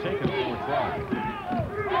 He's only taken 4 tries.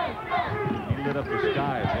 He lit up the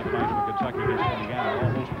skies at night for Kentucky against Indiana.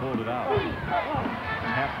 Almost pulled it out.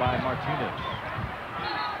 Tapped by Martinez.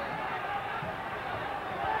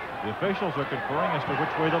 The officials are conferring as to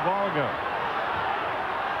which way the ball goes.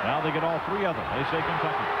 Now they get all 3 of them. They say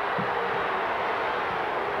Kentucky.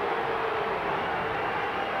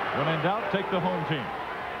 When in doubt, take the home team.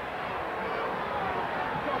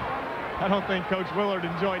 I don't think Coach Willard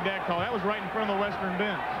enjoyed that call. That was right in front of the Western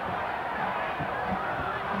bench.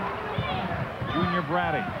 Junior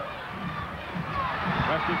Brady.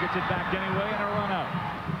 Western gets it back anyway and a run out.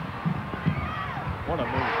 What a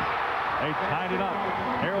move. They tied it up.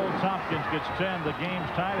 Harold Tompkins gets 10. The game's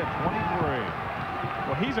tied at 23.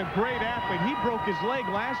 Well, he's a great athlete. He broke his leg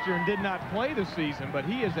last year and did not play this season, but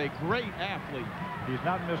he is a great athlete. He's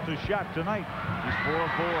not missed a shot tonight. He's 4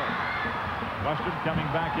 of 4. Western coming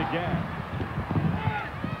back again.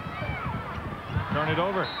 Turn it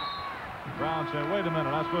over. Brown said, wait a minute,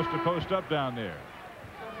 I'm not supposed to post up down there.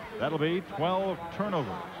 That'll be 12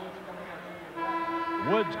 turnovers.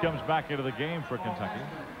 Woods comes back into the game for Kentucky.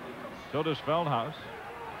 So does Feldhaus.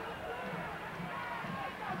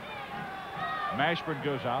 Mashburn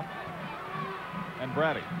goes out. And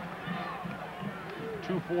Brady.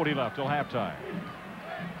 2:40 left till halftime.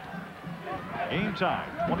 Game time,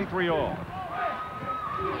 23 all.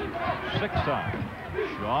 6 time.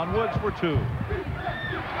 Sean Woods for 2.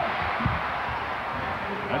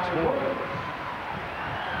 That's 4.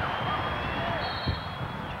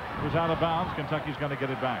 It was out of bounds. Kentucky's going to get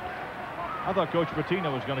it back. I thought Coach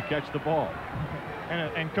Pitino was going to catch the ball.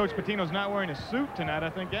 And Coach Pitino's not wearing a suit tonight. I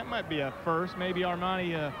think that might be a first. Maybe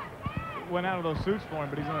Armani went out of those suits for him,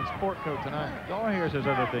 but he's in a sport coat tonight. All here says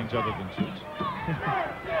other things other than suits.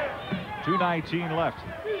 2:19 left.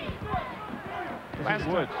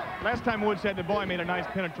 Last time Woods had the ball, he made a nice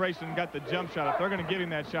penetration and got the jump shot. If they're going to give him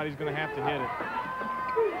that shot, he's going to have to hit it.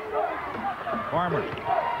 Farmer.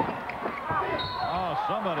 Oh,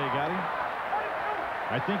 somebody got him.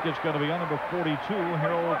 I think it's going to be on number 42,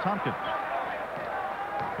 Harold Tompkins.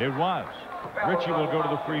 It was. Richie will go to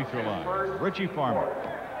the free throw line. Richie Farmer.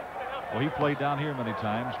 Well, he played down here many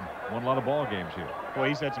times, won a lot of ball games here. Well,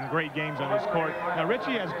 he's had some great games on his court. Now,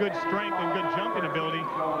 Richie has good strength and good jumping ability.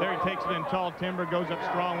 There he takes it in tall timber, goes up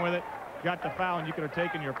strong with it. Got the foul, and you could have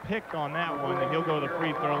taken your pick on that one, and he'll go to the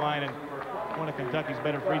free throw line and one of Kentucky's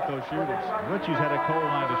better free throw shooters. Richie's had a cold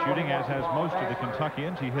night of shooting, as has most of the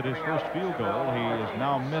Kentuckians. He hit his first field goal. He has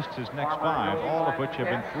now missed his next 5, all of which have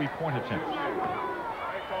been 3-point attempts.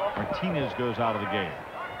 Martinez goes out of the game.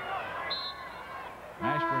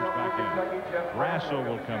 Mashburn's back in. Grasso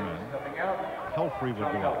will come in. Pelfrey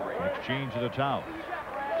will go out in exchange of the towels.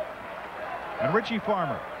 And Richie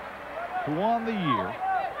Farmer, who on the year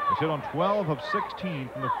has hit on 12 of 16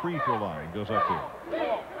 from the free throw line, goes up there.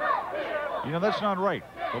 You know, that's not right.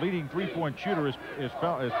 The leading 3-point shooter is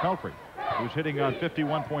Pelfrey, who's hitting on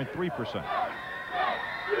 51.3%.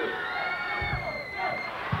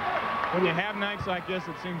 When you have nights like this,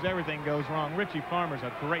 it seems everything goes wrong. Richie Farmer's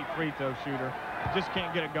a great free throw shooter. Just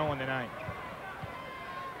can't get it going tonight.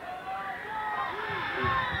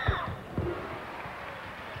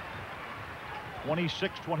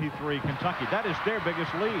 (26-23) Kentucky. That is their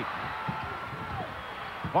biggest lead.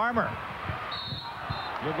 Farmer.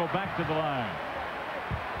 He'll go back to the line.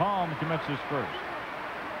 Palm commits his first.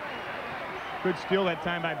 Good steal that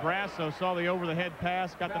time by Brasso. Saw the over-the-head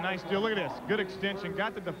pass. Got the nice steal. Look at this. Good extension.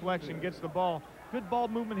 Got the deflection. Gets the ball. Good ball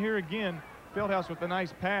movement here again. Feldhaus with the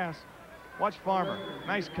nice pass. Watch Farmer.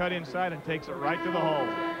 Nice cut inside and takes it right to the hole.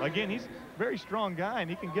 Again, he's a very strong guy, and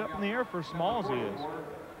he can get up in the air for as small as he is.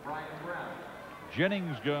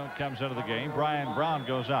 Jennings comes out of the game. Brian Brown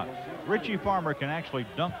goes out. Richie Farmer can actually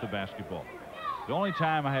dunk the basketball. The only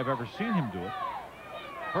time I have ever seen him do it,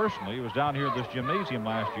 personally, it was down here at this gymnasium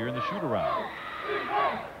last year in the shoot-around.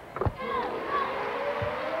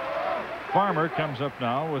 Farmer comes up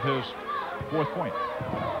now with his 4th point.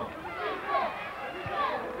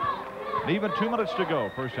 And even 2 minutes to go,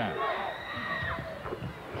 first half.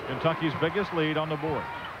 Kentucky's biggest lead on the board,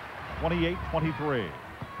 28-23.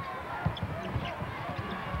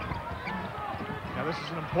 Now this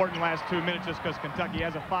is an important last 2 minutes just because Kentucky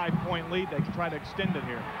has a 5-point lead. They can try to extend it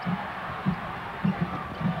here.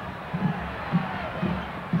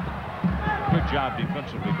 Good job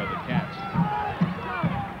defensively by the Cats.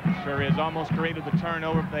 Sure is. Almost created the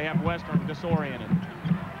turnover, but they have Western disoriented.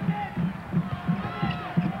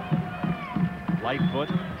 Lightfoot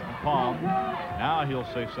and Palm. Now he'll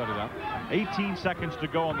say set it up. 18 seconds to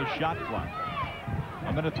go on the shot clock.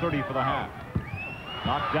 1:30 for the half.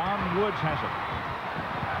 Knocked down. Woods has it.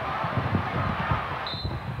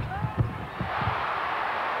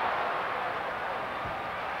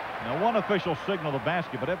 Now one official signaled the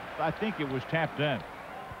basket, but I think it was tapped in.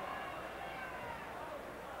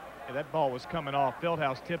 Yeah, that ball was coming off.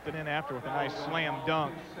 Fieldhouse tipped it in after with a nice slam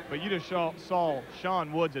dunk. But you just saw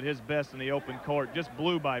Sean Woods at his best in the open court. Just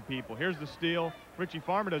blew by people. Here's the steal. Richie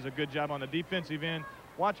Farmer does a good job on the defensive end.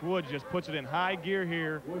 Watch Woods just puts it in high gear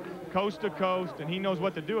here, coast to coast, and he knows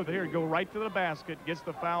what to do with it here. Go right to the basket, gets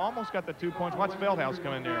the foul, almost got the 2 points. Watch Fieldhouse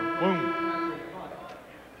come in there. Boom.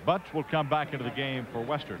 Butts will come back into the game for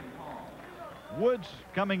Western. Woods,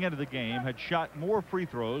 coming into the game, had shot more free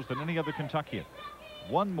throws than any other Kentuckian.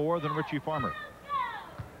 One more than Richie Farmer.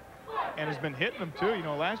 And has been hitting them, too. You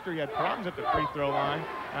know, last year he had problems at the free throw line.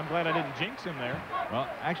 I'm glad I didn't jinx him there. Well,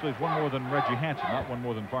 actually, it's one more than Reggie Hansen, not one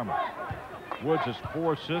more than Farmer. Woods has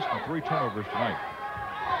 4 assists and 3 turnovers tonight.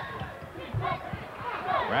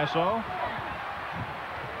 Grasso.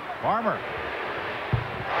 Farmer.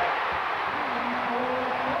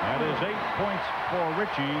 That is 8 points for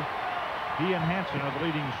Richie. He and Hansen are the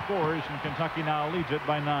leading scorers, and Kentucky now leads it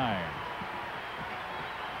by 9.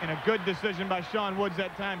 And a good decision by Sean Woods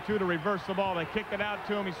that time, too, to reverse the ball. They kicked it out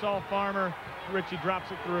to him. He saw Farmer. Richie drops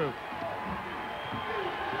it through.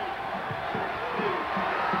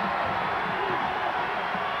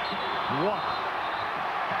 What?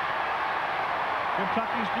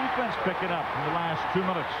 Kentucky's defense picking up in the last 2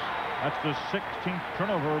 minutes. That's the 16th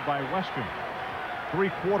turnover by Western.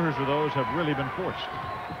 3/4 of those have really been forced.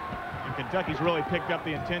 And Kentucky's really picked up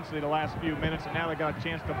the intensity the last few minutes, and now they got a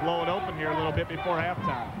chance to blow it open here a little bit before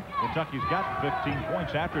halftime. Kentucky's got 15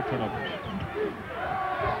 points after turnovers.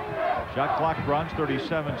 Shot clock runs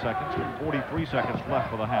 37 seconds with 43 seconds left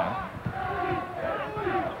for the half.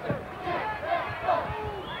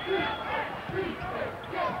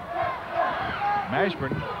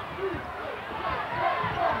 Mashburn.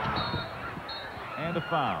 And a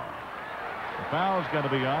foul. The foul's going to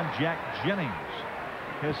be on Jack Jennings,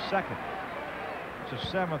 his second. It's a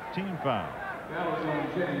 7th team foul.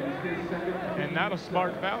 And not a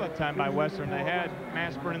smart foul that time by Western. They had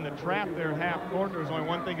Mashburn in the trap there half court. There was only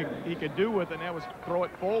one thing he could do with it, and that was throw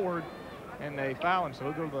it forward, and they foul him. So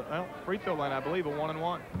he'll go to the free throw line, I believe, a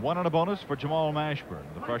 1-and-1. 1 and a bonus for Jamal Mashburn,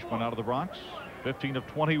 the freshman out of the Bronx. 15 of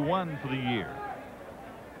 21 for the year.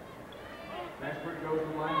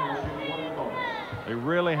 They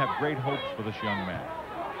really have great hopes for this young man.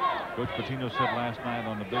 Coach Patino said last night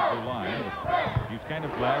on the Big Blue Line that he's kind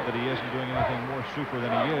of glad that he isn't doing anything more super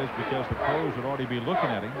than he is, because the pros would already be looking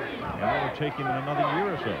at him and that would take him in another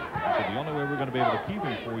year or so. He said the only way we're going to be able to keep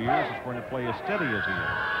him 4 years is for him to play as steady as he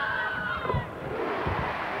is.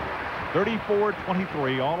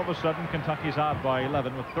 34-23. All of a sudden, Kentucky's out by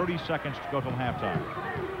 11 with 30 seconds to go till halftime.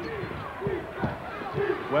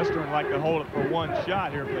 Western like to hold it for one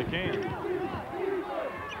shot here if they can.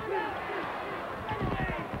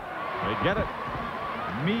 They get it.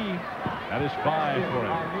 That is 5 for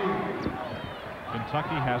him.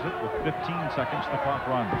 Kentucky has it with 15 seconds. The clock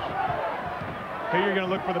runs. Here you're going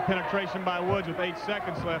to look for the penetration by Woods with 8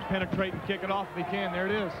 seconds left. Penetrate and kick it off if he can. There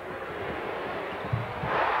it is.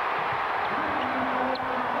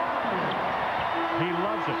 He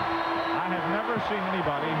loves it. I have never seen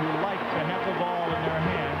anybody who liked to have the ball in their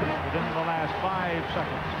hands within the last 5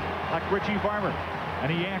 seconds, like Richie Farmer,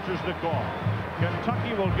 and he answers the call.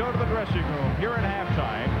 Kentucky will go to the dressing room here at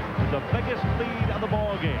halftime with the biggest lead of the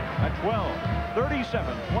ball game at 12.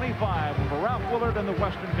 37-25 for Ralph Willard and the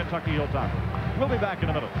Western Kentucky Hilltoppers. We'll be back in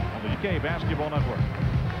a minute on the UK Basketball Network.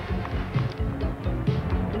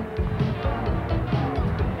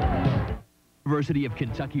 University of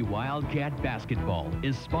Kentucky Wildcat Basketball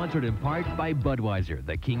is sponsored in part by Budweiser,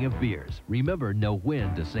 the king of beers. Remember, know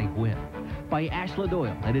when to say when. By Ashland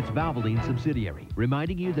Oil and its Valvoline subsidiary,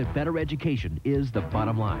 reminding you that better education is the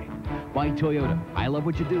bottom line. By Toyota, I love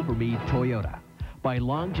what you do for me, Toyota. By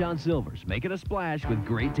Long John Silver's, making a splash with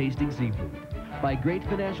great tasting seafood. By Great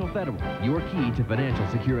Financial Federal, your key to financial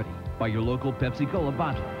security. By your local Pepsi-Cola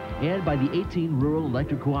bottler. And by the 18 rural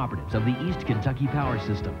electric cooperatives of the East Kentucky Power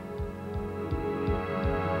System.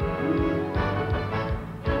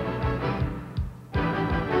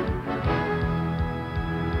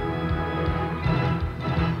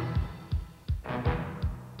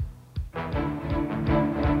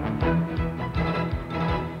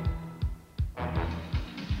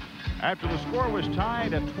 After the score was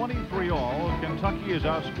tied at 23-all, Kentucky has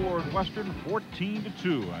outscored Western 14-2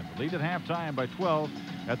 and lead at halftime by 12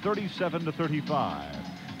 at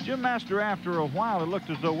 37-35. Jim Master, after a while, it looked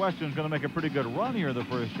as though Western's going to make a pretty good run here in the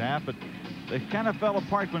first half, but they kind of fell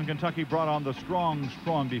apart when Kentucky brought on the strong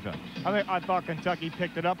defense. I thought Kentucky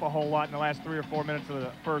picked it up a whole lot in the last 3 or 4 minutes of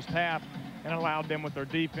the first half and allowed them with their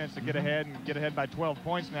defense to get ahead by 12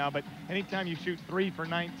 points now. But anytime you shoot 3 for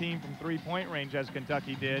 19 from three-point range, as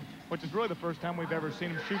Kentucky did, which is really the first time we've ever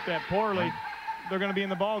seen them shoot that poorly, they're going to be in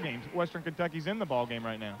the ball game. Western Kentucky's in the ball game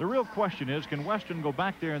right now. The real question is, can Western go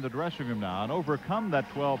back there in the dressing room now and overcome that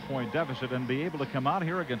 12-point deficit and be able to come out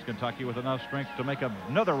here against Kentucky with enough strength to make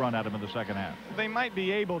another run at them in the second half? They might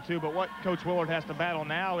be able to, but what Coach Willard has to battle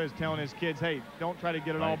now is telling his kids, hey, don't try to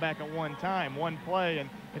get it all back at one time, one play, and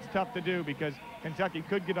it's tough to do because Kentucky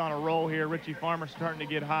could get on a roll here. Richie Farmer's starting to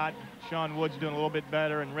get hot. Sean Wood's doing a little bit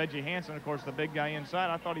better, and Reggie Hansen, of course, the big guy inside.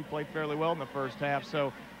 I thought he played fairly well in the first half,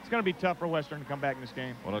 so it's going to be tough for Western to come back in this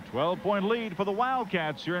game. Well, a 12-point lead for the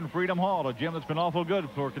Wildcats here in Freedom Hall, a gym that's been awful good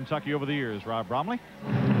for Kentucky over the years. Rob Bromley?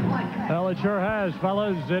 Well, it sure has,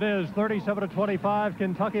 fellas. It is 37-25.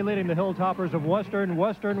 Kentucky leading the Hilltoppers of Western.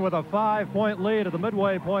 Western with a 5-point lead at the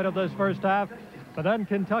midway point of this first half. But then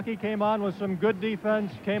Kentucky came on with some good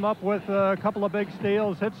defense, came up with a couple of big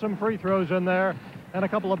steals, hit some free throws in there, and a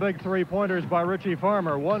couple of big three-pointers by Richie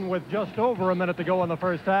Farmer. One with just over a minute to go in the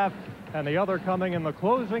first half, and the other coming in the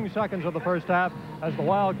closing seconds of the first half as the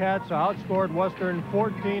Wildcats outscored Western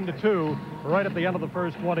 14-2 right at the end of the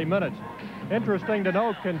first 20 minutes. Interesting to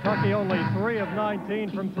note, Kentucky only 3 of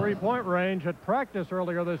 19 from three-point range. At practice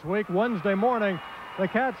earlier this week, Wednesday morning, the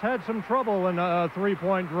Cats had some trouble in a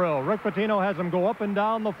three-point drill. Rick Pitino has them go up and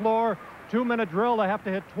down the floor. 2-minute drill. They have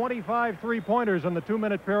to hit 25 three-pointers in the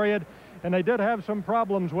 2-minute period, and they did have some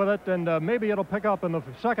problems with it, and maybe it'll pick up in the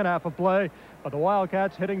second half of play. But the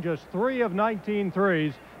Wildcats hitting just 3 of 19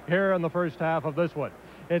 threes here in the first half of this one.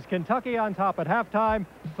 It's Kentucky on top at halftime,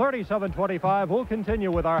 37-25. We'll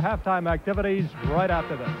continue with our halftime activities right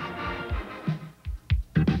after this.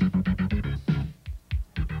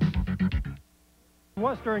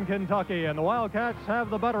 Western Kentucky, and the Wildcats have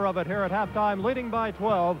the better of it here at halftime, leading by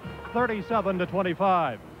 12,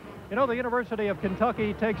 37-25. You know, the University of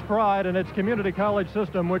Kentucky takes pride in its community college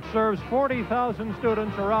system, which serves 40,000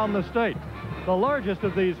 students around the state. The largest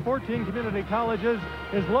of these 14 community colleges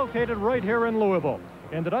is located right here in Louisville.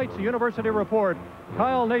 In tonight's University Report,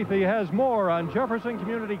 Kyle Nathy has more on Jefferson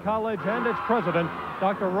Community College and its president,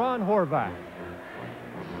 Dr. Ron Horvath.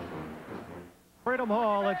 Freedom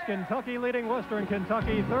Hall, it's Kentucky leading Western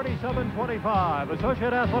Kentucky 37-25.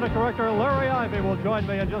 Associate Athletic Director Larry Ivey will join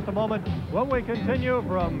me in just a moment when we continue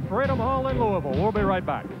from Freedom Hall in Louisville. We'll be right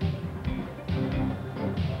back.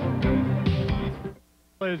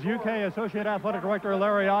 Is UK Associate Athletic Director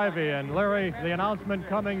Larry Ivey. And Larry, the announcement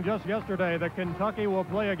coming just yesterday that Kentucky will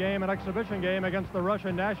play a game, an exhibition game against the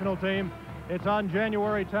Russian national team. It's on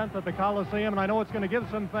January 10th at the Coliseum, and I know it's going to give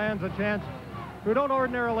some fans a chance who don't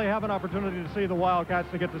ordinarily have an opportunity to see the Wildcats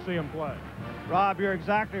to get to see them play. Rob, you're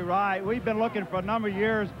exactly right. We've been looking for a number of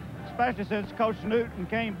years, especially since Coach Newton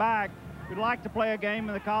came back. We'd like to play a game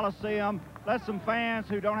in the Coliseum, let some fans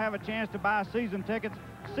who don't have a chance to buy season tickets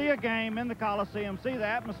see a game in the Coliseum, see the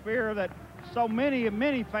atmosphere that so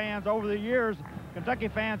many fans over the years, Kentucky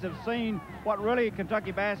fans, have seen what really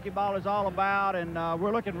Kentucky basketball is all about, and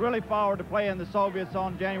we're looking really forward to playing the Soviets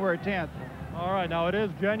on January 10th. All right, now it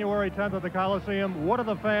is January 10th at the Coliseum. What do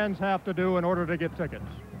the fans have to do in order to get tickets?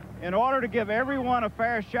 In order to give everyone a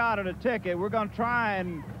fair shot at a ticket, we're going to try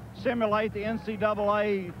and simulate the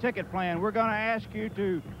NCAA ticket plan. We're going to ask you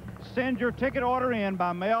to send your ticket order in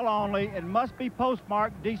by mail only. It must be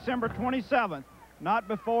postmarked December 27th, not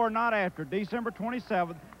before, not after. December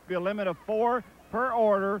 27th, be a limit of 4 per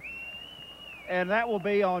order, and that will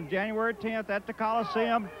be on January 10th at the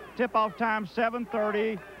Coliseum. Tip-off time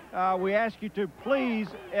 7:30. We ask you to please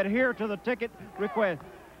adhere to the ticket request.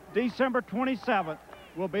 December 27th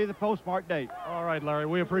will be the postmark date. All right, Larry,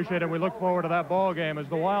 we appreciate it. We look forward to that ball game as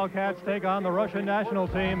the Wildcats take on the Russian national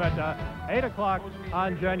team at 8 o'clock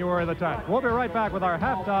on January the 10th. We'll be right back with our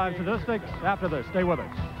halftime statistics after this. Stay with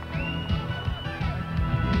us.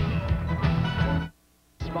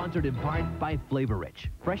 Sponsored in part by Flavor Rich,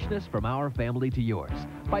 freshness from our family to yours.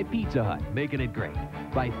 By Pizza Hut, making it great.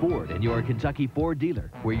 By Ford and your Kentucky Ford dealer,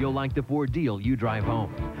 where you'll like the Ford deal you drive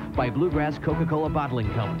home. By Bluegrass Coca-Cola Bottling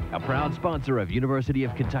Company, a proud sponsor of University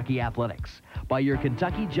of Kentucky Athletics. By your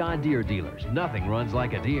Kentucky John Deere dealers, nothing runs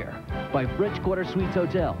like a deer. By French Quarter Suites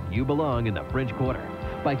Hotel, you belong in the French Quarter.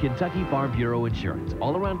 By Kentucky Farm Bureau Insurance,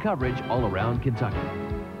 all-around coverage, all around Kentucky.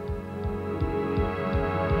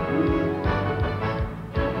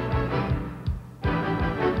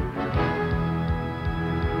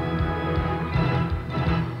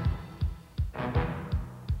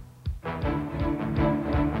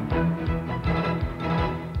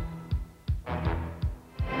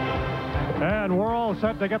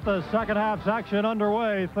 set to get the second half's action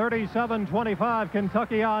underway. 37-25,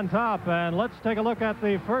 Kentucky on top. And let's take a look at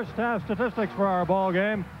the first half statistics for our ball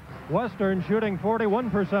game. Western shooting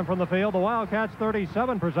 41% from the field. The Wildcats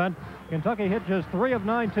 37%. Kentucky hit just 3 of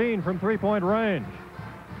 19 from three-point range.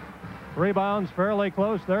 Rebounds fairly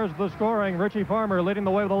close. There's the scoring. Richie Farmer leading the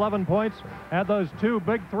way with 11 points. Had those 2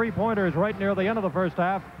 big three-pointers right near the end of the first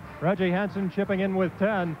half. Reggie Hansen chipping in with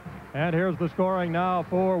 10. And here's the scoring now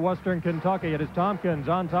for Western Kentucky. It is Tompkins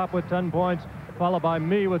on top with 10 points, followed by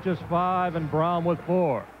me with just 5 and Brown with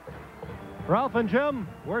 4. Ralph and Jim,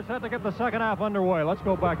 we're set to get the second half underway. Let's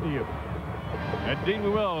go back to you. Indeed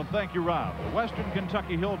we will, and thank you, Rob. The Western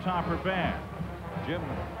Kentucky Hilltopper Band. Jim,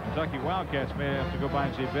 Kentucky Wildcats may have to go by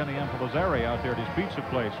and see Benny Empolazari out there at his pizza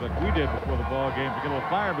place like we did before the ball game to get a little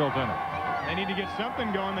fire built in it. They need to get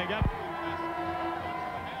something going. They got...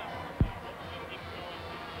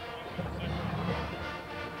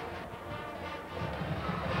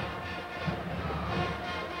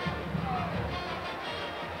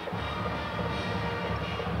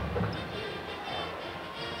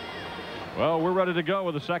 Well, we're ready to go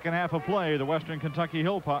with the second half of play. The Western Kentucky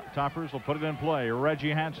Hilltoppers will put it in play. Reggie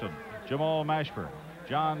Hansen, Jamal Mashburn,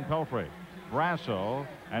 John Pelfrey, Brasso,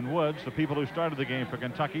 and Woods, the people who started the game for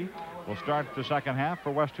Kentucky, will start the second half. For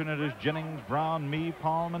Western, it is Jennings, Brown, me,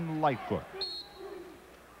 Palm, and Lightfoot.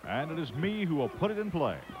 And it is me who will put it in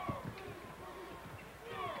play.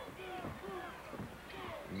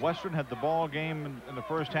 Western had the ball game in the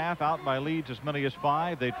first half, out by leads as many as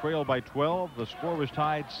 5. They trailed by 12. The score was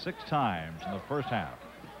tied 6 times in the first half.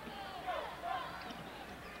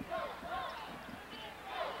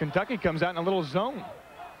 Kentucky comes out in a little zone.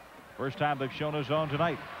 First time they've shown a zone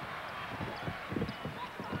tonight.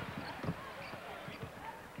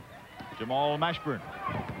 Jamal Mashburn.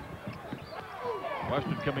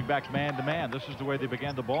 Western coming back man-to-man. This is the way they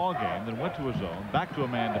began the ball game, then went to a zone, back to a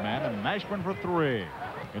man-to-man, and Mashburn for 3.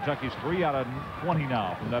 Kentucky's 3 out of 20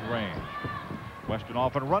 now from that range. Western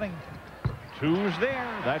off and running. 2's there.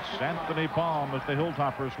 That's Anthony Palm as the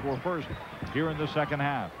Hilltoppers score first here in the second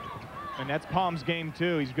half. And that's Palm's game,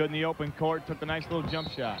 too. He's good in the open court. Took a nice little jump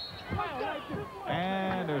shot.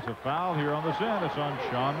 And there's a foul here on the end. It's on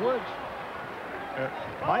Sean Woods.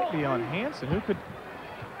 Might be on Hansen. Who could...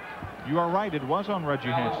 You are right. It was on Reggie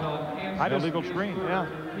Hansen. Illegal screen. Yeah.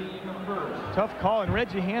 Tough call. And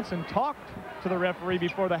Reggie Hansen talked to the referee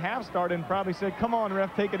before the half started and probably said, come on,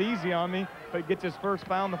 ref, take it easy on me. But he gets his first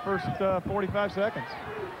foul in the first 45 seconds.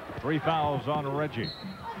 3 fouls on Reggie.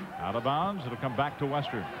 Out of bounds. It'll come back to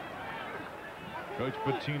Western. Coach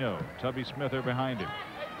Patino. Tubby Smith are behind him.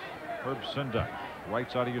 Herb Sinduck.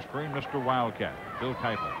 Right side of your screen, Mr. Wildcat. Bill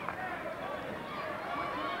Keitel.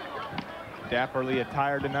 Dapperly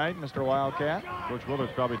attired tonight, Mr. Wildcat. Coach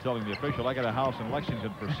Willard's probably telling the official, I got a house in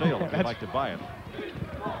Lexington for sale if you'd like to buy it.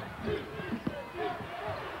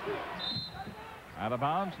 Out of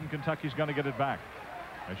bounds, and Kentucky's going to get it back.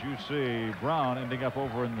 As you see, Brown ending up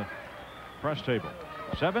over in the press table.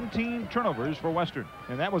 17 turnovers for Western.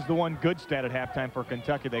 And that was the one good stat at halftime for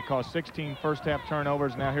Kentucky. They caused 16 first half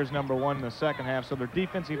turnovers. Now here's number 1 in the second half. So their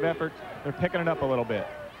defensive effort, they're picking it up a little bit.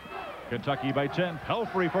 Kentucky by 10.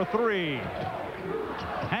 Pelfrey for 3.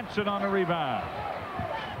 Hansen on the rebound.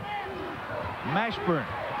 Mashburn.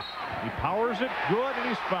 He powers it good, and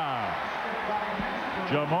he's fouled.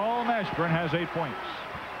 Jamal Mashburn has 8 points.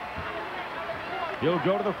 He'll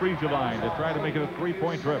go to the free throw line to try to make it a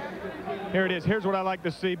 3-point trip. Here it is. Here's what I like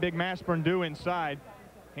to see Big Mashburn do inside.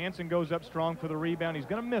 Hansen goes up strong for the rebound. He's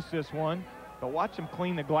going to miss this one, but watch him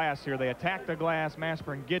clean the glass here. They attack the glass.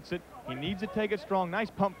 Mashburn gets it. He needs to take it strong. Nice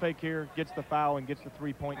pump fake here. Gets the foul and gets the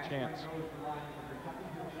 3-point chance.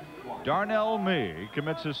 Darnell Mee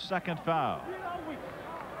commits his second foul.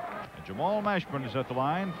 And Jamal Mashburn is at the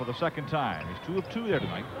line for the second time. He's 2 of 2 there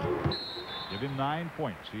tonight. Give him 9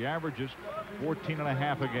 points. He averages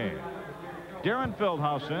 14.5 a game. Darren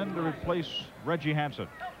Feldhaus in to replace Reggie Hansen.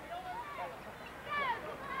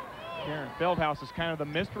 Darren Feldhaus is kind of the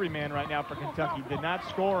mystery man right now for Kentucky. Did not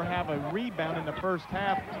score or have a rebound in the first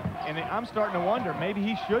half. And I'm starting to wonder, maybe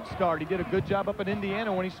he should start. He did a good job up at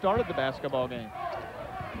Indiana when he started the basketball game.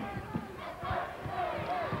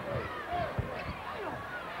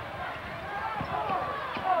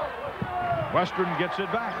 Western gets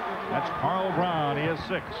it back. That's Carl Brown. He has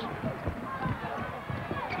 6.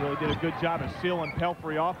 Really did a good job of sealing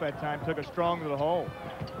Pelfrey off that time. Took it strong to the hole.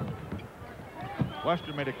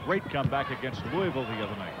 Western made a great comeback against Louisville the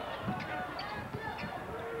other night.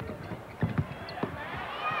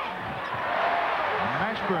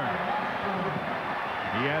 Mashburn.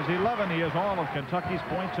 He has 11. He has all of Kentucky's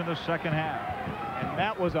points in the second half. And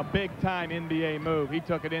that was a big-time NBA move. He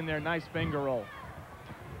took it in there. Nice finger roll.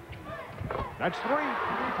 That's 3.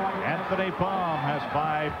 Anthony Palm has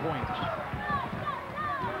 5 points.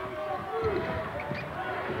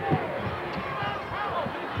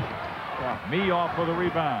 Me off for the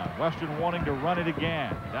rebound. Western wanting to run it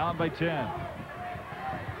again. Down by 10.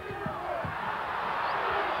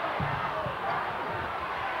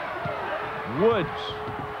 Woods.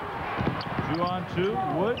 2-on-2.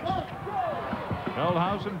 Woods.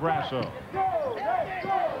 Feldhaus and Brasso.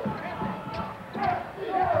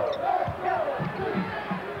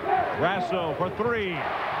 Brasso for 3.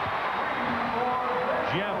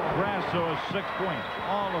 Jeff Brasso has 6 points.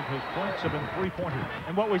 All of his points have been 3-pointers.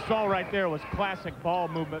 And what we saw right there was classic ball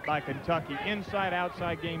movement by Kentucky. Inside,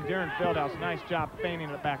 outside game. Darren Feldhaus, nice job fanning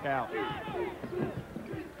it back out.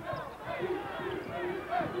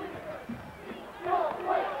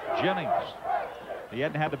 Jennings. He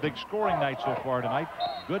hadn't had a big scoring night so far tonight.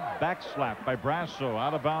 Good back slap by Brasso.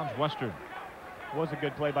 Out of bounds, Western. Was a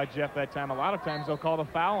good play by Jeff that time. A lot of times they'll call the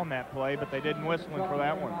foul on that play, but they didn't whistle him for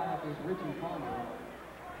that one.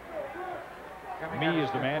 Me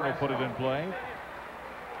is the man who'll put it in play.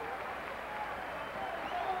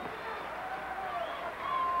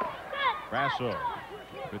 Brasso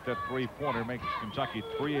with that 3-pointer makes Kentucky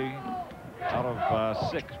 3 out of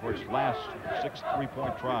 6 for its last 6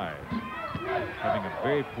 3-point tries. Having a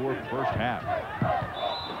very poor first half.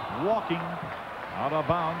 Walking out of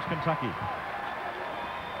bounds, Kentucky.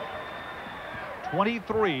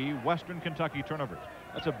 23 Western Kentucky turnovers.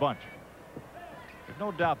 That's a bunch. There's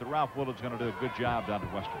no doubt that Ralph Willard's going to do a good job down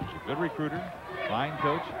at Western. He's a good recruiter, fine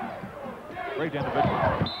coach, great individual.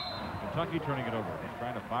 Kentucky turning it over. He's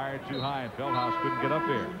trying to fire too high, and Feldhaus couldn't get up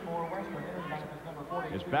there.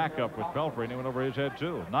 His backup with Belfry, and he went over his head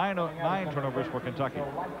too. 9 turnovers for Kentucky.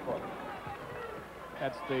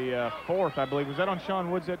 That's the 4th, I believe. Was that on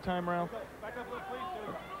Sean Woods that time, Ralph?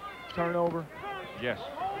 Turnover? Yes.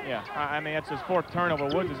 Yeah, I mean, that's his 4th turnover.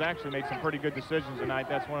 Woods has actually made some pretty good decisions tonight.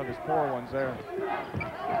 That's one of his poor ones there.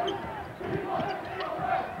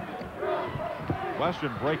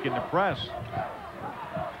 Western breaking the press.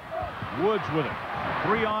 Woods with it.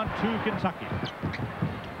 3-on-2 Kentucky.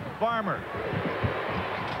 Farmer.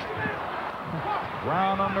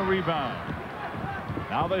 Brown on the rebound.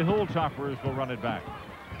 Now the Hilltoppers will run it back.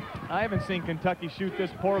 I haven't seen Kentucky shoot this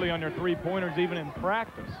poorly on their 3-pointers even in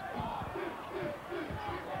practice.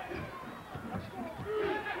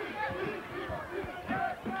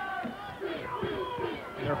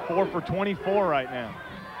 They're 4 for 24 right now.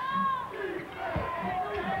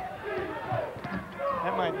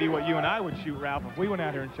 That might be what you and I would shoot, Ralph, if we went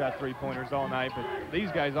out here and shot 3-pointers all night, but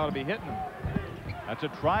these guys ought to be hitting them. That's a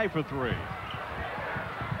try for 3.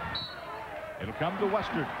 It'll come to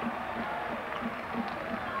Western.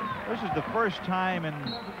 This is the first time in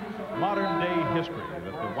modern-day history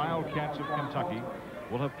that the Wildcats of Kentucky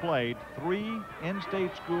will have played 3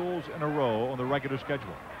 in-state schools in a row on the regular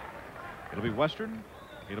schedule. It'll be Western,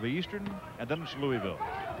 it'll be Eastern, and then it's Louisville.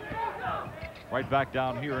 Right back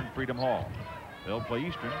down here in Freedom Hall. They'll play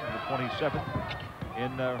Eastern on the 27th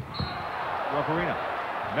in Rupp Arena.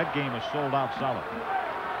 Met game is sold out solid.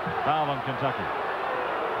 Foul on Kentucky.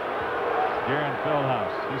 Darren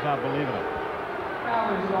Feldhaus, he's not believing it.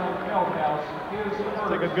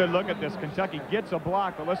 Take a good look at this. Kentucky gets a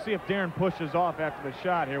block, but let's see if Darren pushes off after the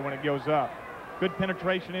shot here when it goes up. Good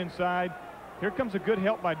penetration inside. Here comes a good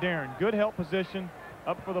help by Darren. Good help position,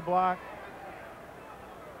 up for the block.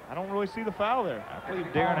 I don't really see the foul there. I believe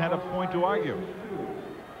Darren had a point to argue.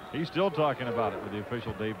 He's still talking about it with the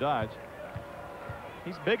official Dave Dodge.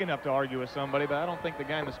 He's big enough to argue with somebody, but I don't think the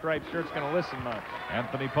guy in the striped shirt's going to listen much.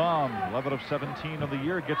 Anthony Palm, 11 of 17 of the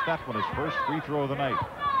year, gets that one, his first free throw of the night.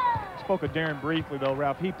 Spoke with Darren briefly, though,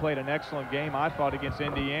 Ralph. He played an excellent game, I thought, against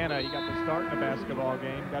Indiana. He got the start in the basketball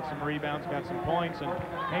game, got some rebounds, got some points, and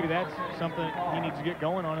maybe that's something he needs to get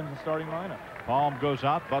going on in the starting lineup. Palm goes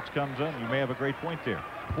out, Butts comes in. You may have a great point there.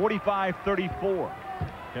 45-34.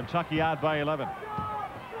 Kentucky out by 11.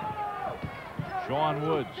 Sean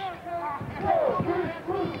Woods.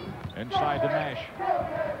 Inside the mesh.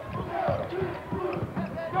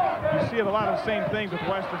 You see a lot of the same things with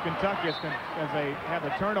Western Kentucky as they have the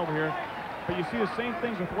turnover here. But you see the same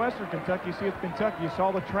things with Western Kentucky. You see with Kentucky, you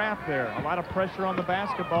saw the trap there. A lot of pressure on the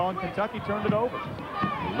basketball, and Kentucky turned it over.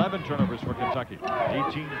 11 turnovers for Kentucky,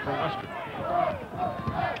 18 for Western.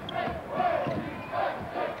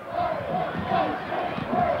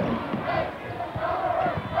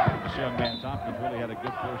 This young man Tompkins really had a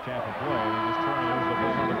good first half of play. He just trying to lose the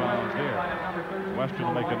ball on the bounds there. Western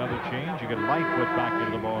will make another change. You get Lightfoot back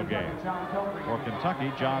into the ball game. For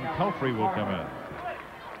Kentucky, John Pelfrey will come in.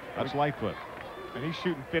 That's Lightfoot. And he's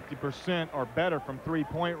shooting 50% or better from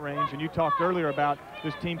three-point range. And you talked earlier about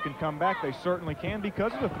this team can come back. They certainly can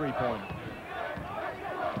because of the three-pointer.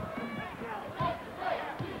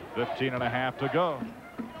 15.5 to go.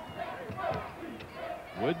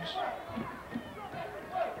 Woods.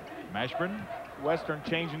 Mashburn. Western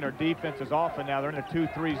changing their defenses often now. They're in a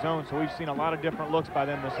 2-3 zone, so we've seen a lot of different looks by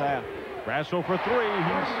them this half. Brasso for three.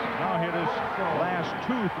 He's now hit his last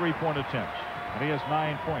 2 3-point attempts, and he has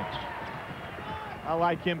 9 points. I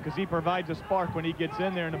like him because he provides a spark when he gets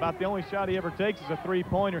in there, and about the only shot he ever takes is a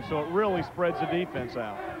three-pointer, so it really spreads the defense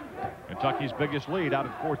out. Kentucky's biggest lead out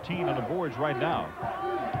at 14 on the boards right now.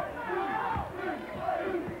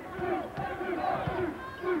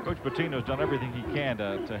 Coach Pitino's done everything he can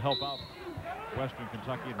to help out Western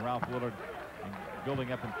Kentucky and Ralph Willard in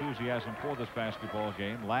building up enthusiasm for this basketball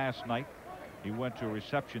game. Last night, he went to a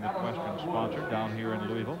reception that Western sponsored down here in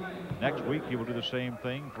Louisville. Next week, he will do the same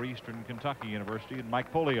thing for Eastern Kentucky University and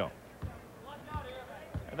Mike Polio.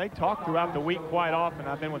 And they talk throughout the week quite often.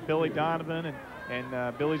 I've been with Billy Donovan,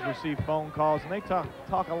 and Billy's received phone calls, and they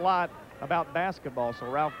talk a lot about basketball. So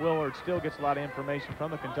Ralph Willard still gets a lot of information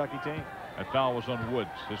from the Kentucky team. That foul was on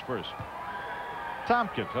Woods, his first.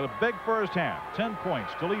 Tompkins had a big first half, 10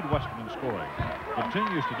 points to lead Western in scoring.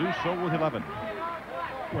 Continues to do so with 11.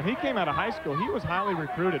 When he came out of high school, he was highly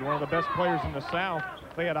recruited, one of the best players in the South.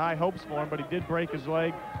 They had high hopes for him, but he did break his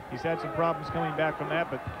leg. He's had some problems coming back from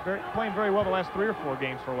that, but playing very well the last 3 or 4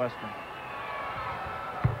 games for Western.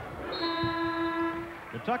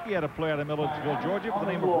 Kentucky had a player out of Milledgeville, Georgia, by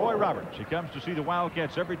the name of Roy Roberts. He comes to see the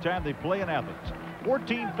Wildcats every time they play in Athens.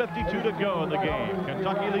 14:52 to go in the game.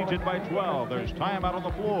 Kentucky leads it by 12. There's time out on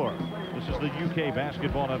the floor. This is the UK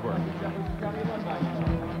Basketball Network.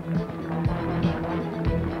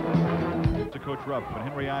 To Coach Rupp and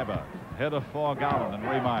Henry Iba, head of Fog Allen and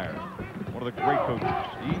Ray Meyer. One of the great coaches.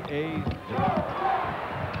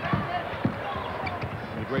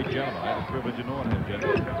 A great gentleman. I had the privilege of knowing him,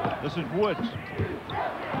 gentlemen. This is Woods.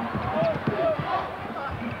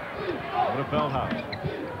 Over to Feldhouse.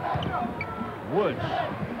 Woods.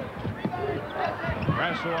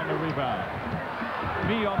 Brasso on the rebound.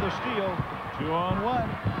 Me on the steal. 2 on 1.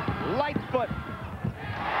 Lightfoot.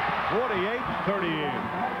 48-38.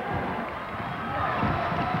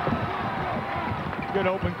 Good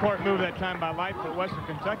open court move that time by Lightfoot. Western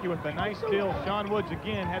Kentucky with a nice steal. Sean Woods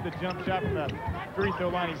again had the jump shot from the free throw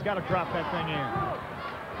line. He's got to drop that thing in.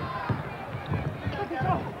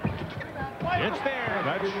 It's there.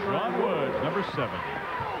 That's Sean Woods, number 7.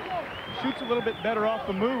 Shoots a little bit better off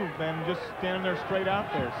the move than just standing there straight out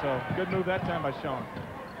there. So good move that time by Sean.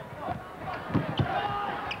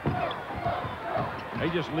 They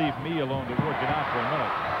just leave me alone to work it out for a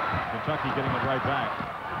minute. Kentucky getting it right back.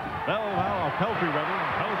 Pelfrey ready,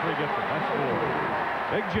 and Pelfrey gets it. That's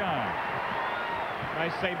 4. Big John.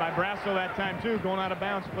 Nice save by Brasso that time, too. Going out of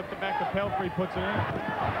bounds, flipped it back to Pelfrey, puts it in.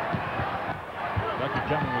 Kentucky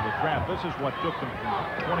coming with a trap. This is what took them from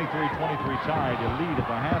 23-23 tie to lead at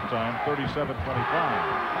the halftime,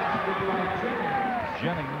 37-25.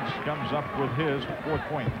 Jennings comes up with his 4th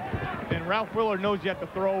point. And Ralph Willard knows you have to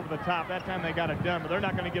throw over the top. That time they got it done, but they're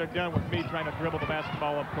not going to get it done with me trying to dribble the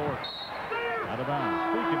basketball up court. Out of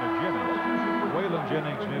bounds. Speaking of Jennings, Waylon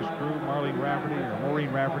Jennings and his crew, Maureen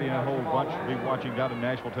Rafferty and a whole bunch will be watching down in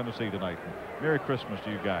Nashville, Tennessee tonight. Merry Christmas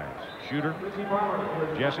to you guys. Shooter,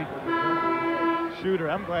 Jesse. Shooter,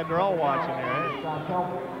 I'm glad they're all watching there.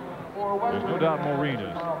 There's no doubt Maureen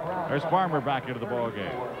is. There's Farmer back into the ball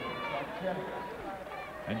game.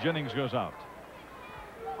 And Jennings goes out.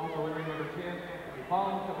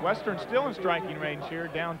 Western still in striking range here,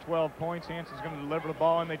 down 12 points. Hanson's going to deliver the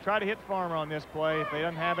ball, and they try to hit Farmer on this play. If they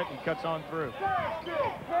don't have it, he cuts on through. Out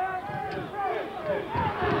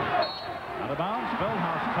of bounds,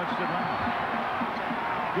 Feldhouse touched it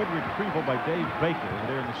last. Good retrieval by Dave Baker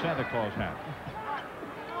there in the Santa Claus hat.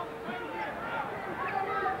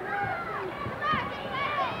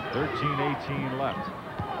 .18 left.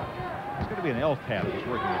 It's going to be an elf hat that's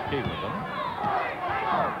working with Cleveland, doesn't it?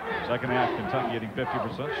 Second half, Kentucky hitting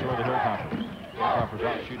 50%. So are the Hilltoppers. Hilltoppers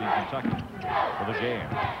out shooting Kentucky for the game.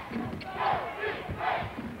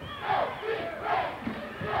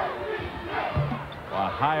 A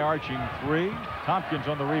high arching 3. Tompkins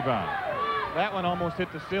on the rebound. That one almost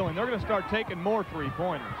hit the ceiling. They're going to start taking more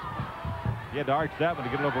 3-pointers. He had to arch that one to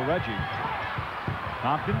get it over Reggie.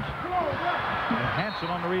 Tompkins. And Hanson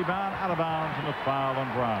on the rebound, out of bounds, and the foul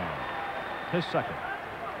on Brown. His second.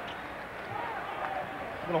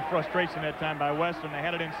 A little frustration that time by Western. They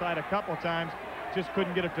had it inside a couple times, just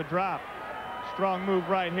couldn't get it to drop. Strong move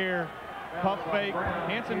right here Puff fake.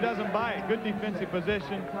 Hansen doesn't buy it. Good defensive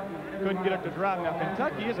position. Couldn't get it to drop. Now,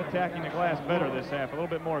 Kentucky is attacking the glass better this half, a little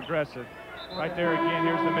bit more aggressive. Right there again,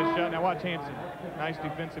 here's the missed shot. Now watch Hansen. Nice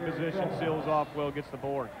defensive position, seals off well, gets the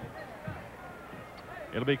board.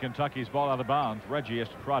 It'll be Kentucky's ball out of bounds. Reggie has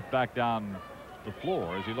to trot back down the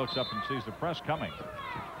floor as he looks up and sees the press coming.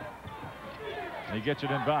 And he gets it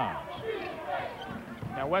in bounds.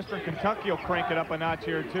 Now Western Kentucky will crank it up a notch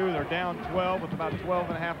here too. They're down 12 with about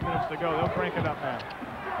 12.5 minutes to go. They'll crank it up now.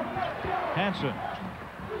 Hansen.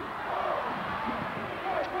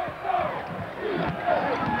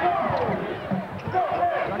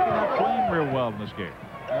 Kentucky not playing real well in this game.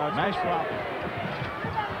 Nice flop.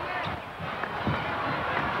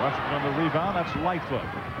 Western on the rebound. That's Lightfoot.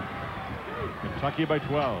 Kentucky by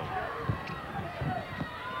 12.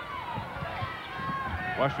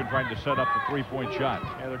 Western trying to set up the three-point shot.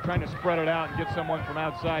 Yeah, they're trying to spread it out and get someone from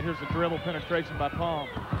outside. Here's the dribble penetration by Palm.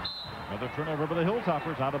 Another turnover by the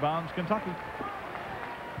Hilltoppers. Out of bounds, Kentucky.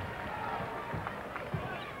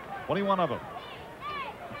 21 of them.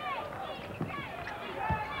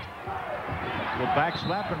 The back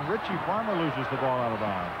slap, and Richie Farmer loses the ball out of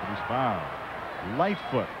bounds, but he's fouled.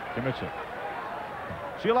 Lightfoot commits it.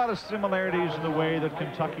 See a lot of similarities in the way that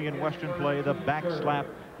Kentucky and Western play. The back slap,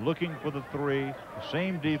 looking for the three, the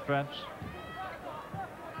same defense.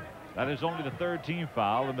 That is only the third team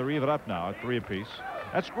foul, and they're even up now at 3 apiece.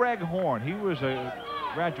 That's Greg Horn. He was a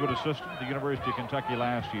graduate assistant at the University of Kentucky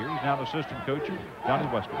last year. He's now an assistant coach down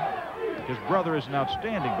at Western. His brother is an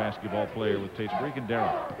outstanding basketball player with Tate's Creek and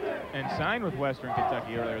Darrell. And signed with Western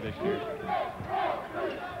Kentucky earlier this year.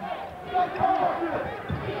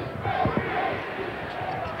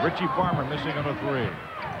 Richie Farmer missing on a three.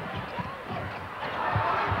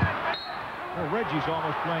 Well, Reggie's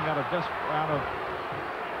almost playing out of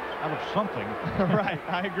something. Right,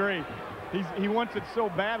 I agree. He wants it so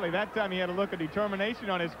badly. That time he had a look of determination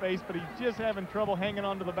on his face, but he's just having trouble hanging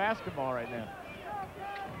on to the basketball right now.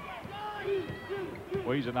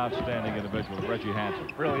 Well, he's an outstanding individual, Reggie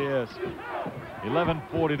Hansen. Really is.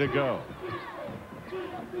 11:40 to go.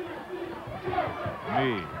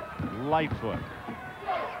 Lightfoot.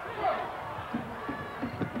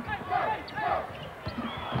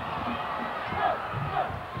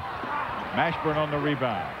 Mashburn on the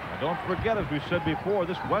rebound. Now don't forget, as we said before,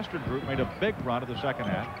 this Western group made a big run of the second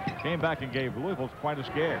half. Came back and gave Louisville quite a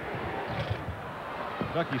scare.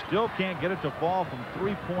 Kentucky still can't get it to fall from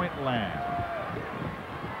three-point land.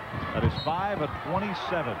 That is 5 of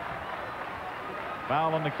 27.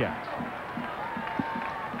 Foul on the Cats.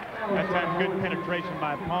 That time good penetration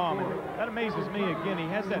by Palm. And that amazes me again. He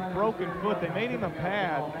has that broken foot. They made him a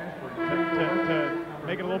pad to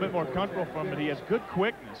make it a little bit more comfortable for him, but he has good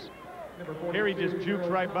quickness. Here he just jukes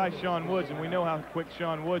right by Sean Woods, and we know how quick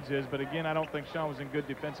Sean Woods is, but again, I don't think Sean was in good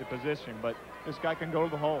defensive position, but this guy can go to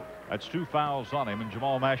the hole. That's 2 fouls on him, and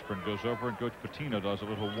Jamal Mashburn goes over, and Coach Patino does a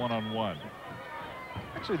little one-on-one.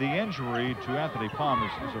 Actually, the injury to Anthony Palm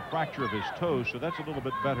is a fracture of his toe, so that's a little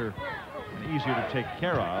bit better and easier to take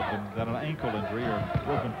care of than an ankle injury or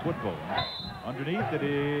broken foot bone. Underneath, it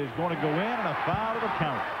is going to go in, and a foul to the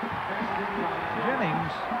count.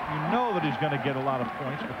 Jennings, you know that he's going to get a lot of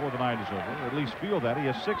points before the night is over, or at least feel that. He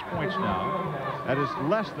has 6 points now. That is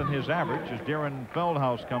less than his average as Darren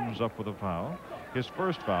Feldhaus comes up with a foul. His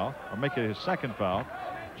first foul, or make it his second foul.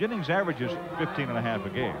 Jennings averages 15.5 a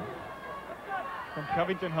game. From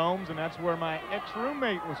Covington Homes, and that's where my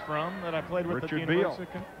ex-roommate was from that I played with Richard at the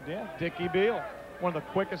University. Yeah, Dickie Beal. One of the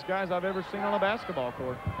quickest guys I've ever seen on a basketball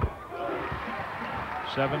court.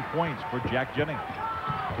 7 points for Jack Jennings.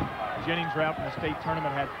 Jennings route in the state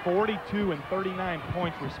tournament had 42 and 39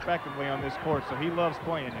 points respectively on this court, so he loves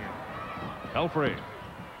playing here. Pelfrey.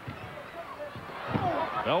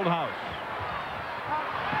 Feldhaus.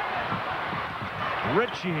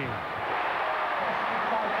 Ritchie.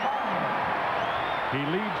 He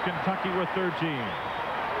leads Kentucky with 13.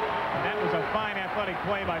 And that was a fine athletic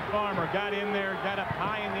play by Farmer. Got in there, got up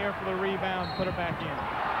high in the air for the rebound, put it back in.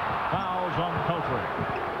 Fouls on Pelfrey.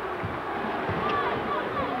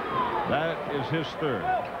 That is his third.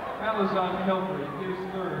 That was on Pelfrey, his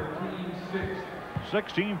third, team 6.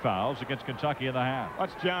 16 fouls against Kentucky in the half.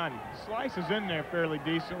 Watch John. Slices in there fairly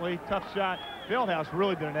decently. Tough shot. Feldhaus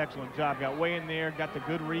really did an excellent job. Got way in there, got the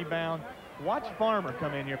good rebound. Watch Farmer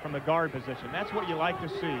come in here from the guard position. That's what you like to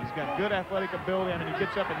see. He's got good athletic ability, and he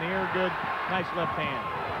gets up in the air good. Nice left hand.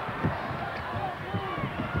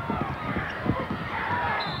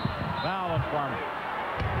 Foul on Farmer.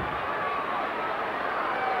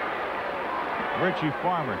 Richie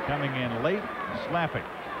Farmer coming in late and slapping.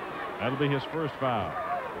 That'll be his first foul.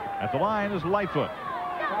 At the line is Lightfoot.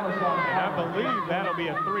 And I believe that'll be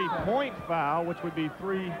a 3-point foul, which would be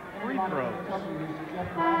 3 free throws.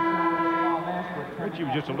 Richie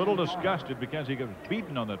was just a little disgusted because he got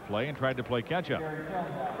beaten on that play and tried to play catch-up.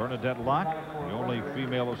 Bernadette Locke, the only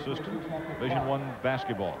female assistant, Division I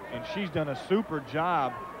basketball. And she's done a super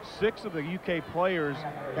job. 6 of the UK players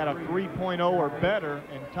got a 3.0 or better,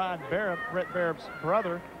 and Todd Barrett, Brett Barrett's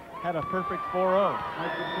brother, had a perfect 4.0.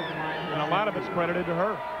 And a lot of it's credited to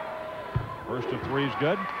her. First of 3 is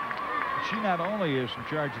good. She not only is in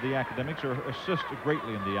charge of the academics or assists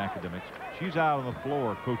greatly in the academics, she's out on the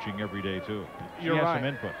floor coaching every day too. She has some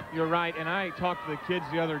input. You're right, and I talked to the kids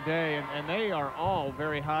the other day, and they are all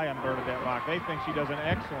very high on Bernadette Locke. They think she does an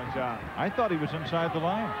excellent job. I thought he was inside the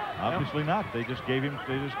line. Obviously not. They just gave him 2.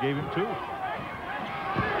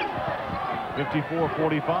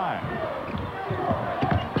 54-45.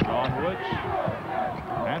 Sean Woods.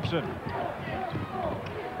 Hanson.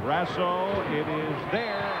 Brasso, it is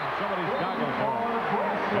there. Somebody's goggles on.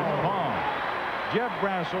 Palm. Jeb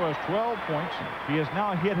Brasso has 12 points. He has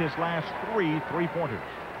now hit his last 3 3-pointers.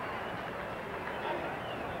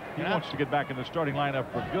 He wants to get back in the starting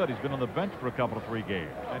lineup for good. He's been on the bench for a couple of 3 games.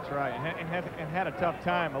 That's right, and had a tough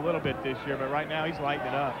time a little bit this year, but right now he's lighting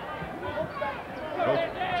it up. Coach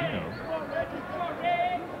Tino.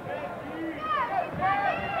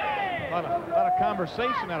 A lot of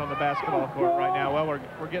conversation out on the basketball court right now. Well,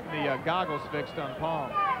 we're getting the goggles fixed on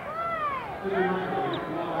Palm.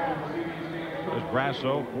 There's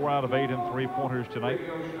Brasso, 4 out of 8 in 3-pointers tonight.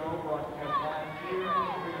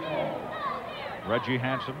 Reggie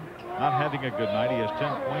Hanson not having a good night. He has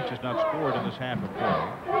 10 points, has not scored in this half of play.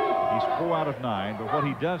 He's 4 out of 9, but what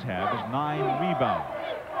he does have is 9 rebounds.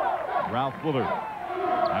 Ralph Willard,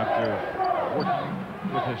 after working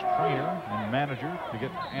with his trainer and manager to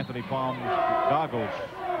get Anthony Palm's goggles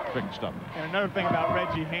fixed up. And another thing about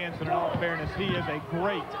Reggie Hanson, in all fairness, he is a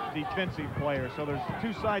great defensive player. So there's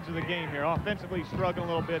 2 sides of the game here. Offensively, he's struggling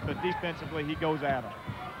a little bit, but defensively, he goes at him.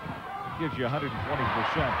 Gives you 120% as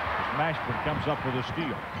Mashburn comes up with a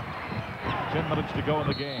steal. 10 minutes to go in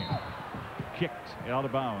the game. Kicked out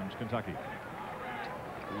of bounds, Kentucky.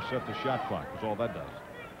 Reset the shot clock, is all that does.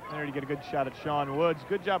 There you get a good shot at Sean Woods.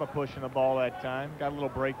 Good job of pushing the ball that time. Got a little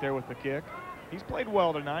break there with the kick. He's played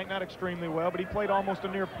well tonight, not extremely well, but he played almost a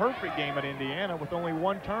near perfect game at Indiana with only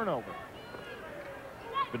 1 turnover.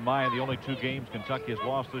 Keep in mind, the only 2 games Kentucky has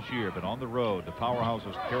lost this year, but on the road, the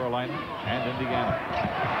powerhouses Carolina and Indiana.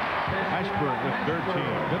 Mashburn with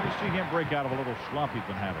 13. Good to see him break out of a little slump he's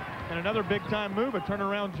been having. And another big-time move, a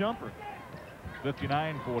turnaround jumper.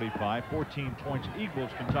 59-45, 14 points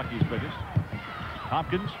equals Kentucky's biggest.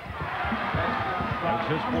 Hopkins, that's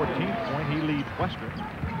his 14th point. He leads Western.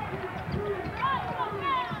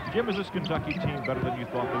 Jim, is this Kentucky team better than you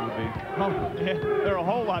thought they would be? Oh, yeah, they're a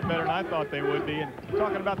whole lot better than I thought they would be. And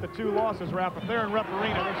talking about the 2 losses, Ralph, if they're in Rupp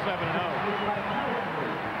Arena, they're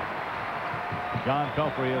 7-0. John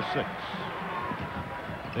Pelfrey has 6.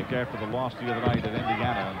 I think after the loss the other night at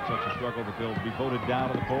Indiana and such a struggle that they'll be voted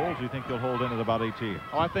down in the polls, you think they'll hold in at about 18?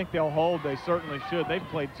 Oh, I think they'll hold. They certainly should. They've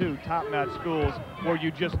played 2 top-notch schools where you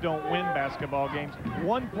just don't win basketball games.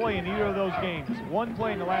 1 play in either of those games, 1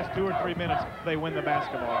 play in the last 2 or 3 minutes, they win the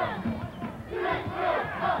basketball game.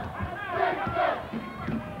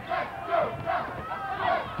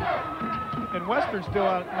 And Western's still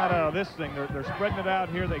not out of this thing. They're spreading it out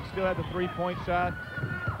here. They still have the 3-point shot.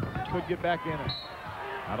 Could get back in it.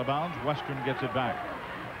 Out of bounds, Western gets it back.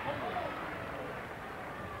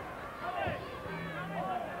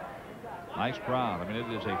 Nice crowd. I mean, it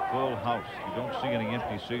is a full house. You don't see any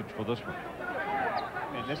empty seats for this one.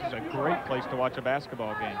 And this is a great place to watch a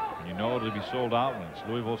basketball game. And you know it'll be sold out when it's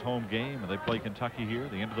Louisville's home game and they play Kentucky here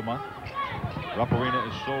at the end of the month. Rupp Arena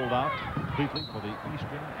is sold out completely for the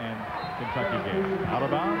Eastern and Kentucky game. Out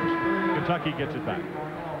of bounds, Kentucky gets it back.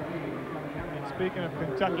 Speaking of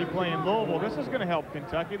Kentucky playing Louisville, this is going to help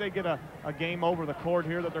Kentucky. They get a game over the court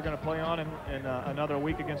here that they're going to play on in another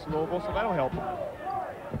week against Louisville, so that'll help them.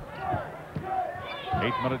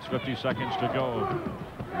 8 minutes, 50 seconds to go.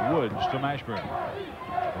 Woods to Mashburn.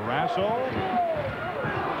 Brasso.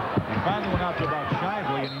 He finally went out to about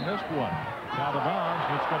Shively, and he missed one. It's out of bounds,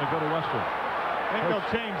 and it's going to go to Western. I think they'll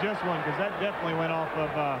change this one because that definitely went off of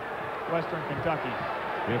Western Kentucky.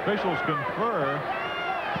 The officials confer.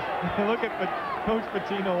 Look at Coach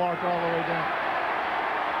Patino walk all the way down.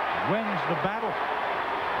 Wins the battle.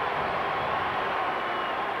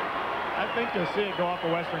 I think you'll see it go off a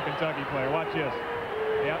Western Kentucky player. Watch this.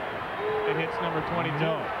 Yep. It hits number 22.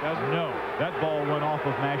 No, doesn't. No, that ball went off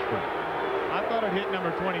of Mashburn. I thought it hit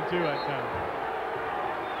number 22 that time.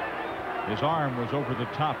 His arm was over the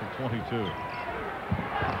top of 22.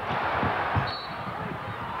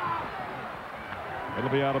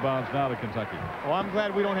 It'll be out of bounds now to Kentucky. Well, I'm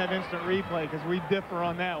glad we don't have instant replay because we differ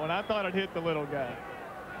on that one. I thought it hit the little guy.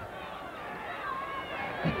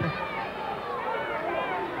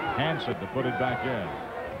 Hansen to put it back in.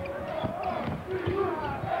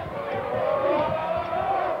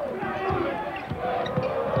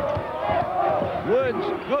 Woods,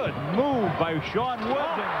 good move by Sean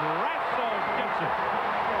Woods, and Grasso gets it.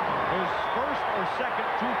 His first or second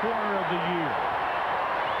two-pointer of the year.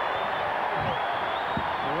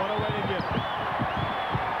 What a way to get it.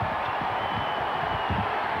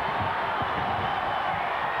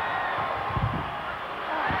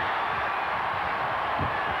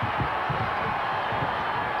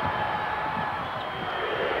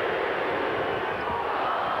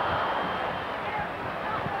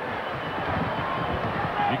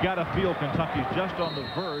 You got to feel Kentucky's just on the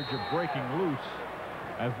verge of breaking loose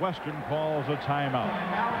as Western calls a timeout.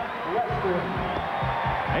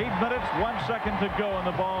 8 minutes, 1 second to go in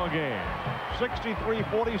the ball game.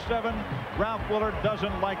 63-47. Ralph Willard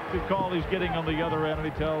doesn't like the call he's getting on the other end, and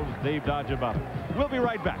he tells Dave Dodge about it. We'll be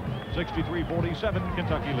right back. 63-47,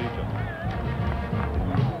 Kentucky leads it.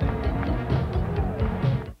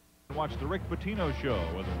 Watch the Rick Pitino Show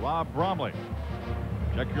with Rob Bromley.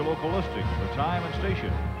 Check your local listings for time and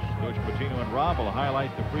station. Coach Pitino and Rob will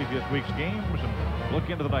highlight the previous week's games and look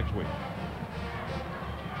into the next week.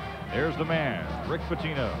 There's the man, Rick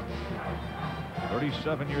Pitino,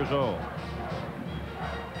 37 years old.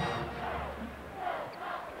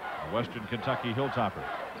 A Western Kentucky Hilltopper.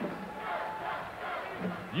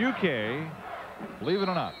 UK, believe it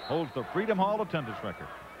or not, holds the Freedom Hall attendance record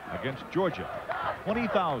against Georgia.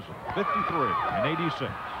 20,053 and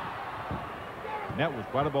 86. And that was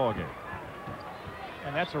quite a ball game.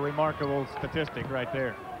 And that's a remarkable statistic right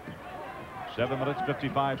there. 7 minutes,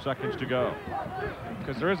 55 seconds to go.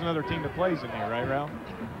 Because there is another team that plays in here, right, Ralph?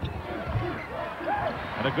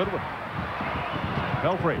 And a good one.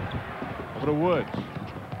 Pelfrey over to Woods.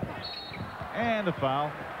 And a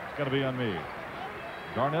foul. It's going to be on me.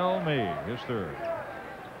 Darnell May, his third.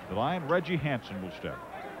 The line, Reggie Hansen will step.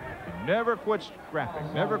 He never quits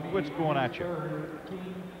scrapping, never quits going at you.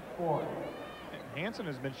 Hansen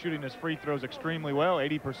has been shooting his free throws extremely well,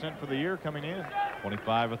 80% for the year coming in.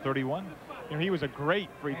 25 of 31. You know, he was a great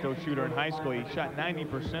free throw shooter in high school. He shot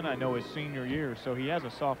 90%, I know, his senior year, so he has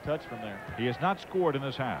a soft touch from there. He has not scored in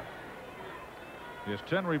this half. He has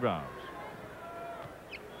 10 rebounds.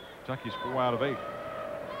 Kentucky's 4 out of 8.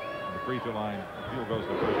 On the free throw line, the field goes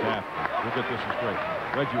in the first half. We'll get this one straight.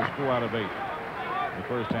 Reggie was 4 out of 8 in the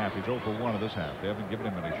first half. He's 0 for 1 in this half. They haven't given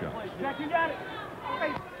him any shots. Jack, you got it.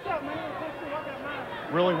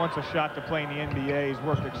 Really wants a shot to play in the NBA. He's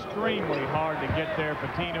worked extremely hard to get there.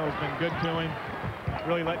 Pitino has been good to him,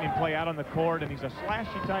 really letting him play out on the court, and he's a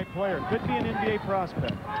slashy type player. Could be an NBA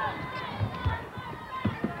prospect.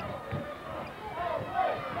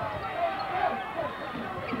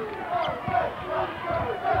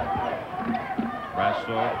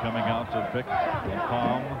 Grasso coming out to pick from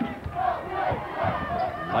Palm.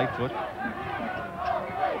 Lightfoot.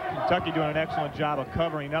 Kentucky doing an excellent job of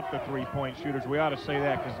covering up the three-point shooters. We ought to say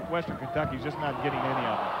that because Western Kentucky's just not getting any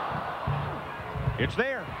of them. It's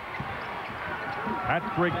there.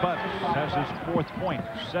 Patrick Butts has his 4th point.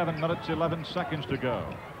 7 minutes, 11 seconds to go.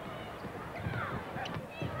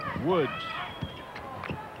 Woods.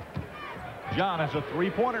 John has a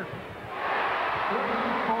three-pointer.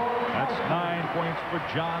 That's 9 points for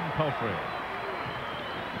John Pelfrey.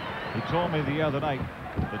 He told me the other night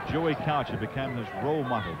that Joey Couch had become his role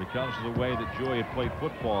model because of the way that Joey had played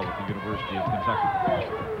football at the University of Kentucky.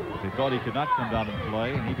 They thought he could not come down and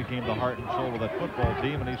play, and he became the heart and soul of that football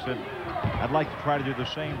team. And he said, I'd like to try to do the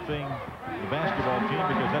same thing with the basketball team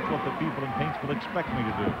because that's what the people in Paintsville expect me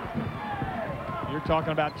to do. You're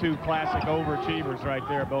talking about two classic overachievers right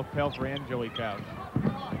there, both Pelfrey and Joey Couch.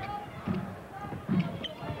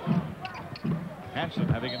 Hansen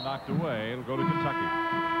having it knocked away. It'll go to Kentucky.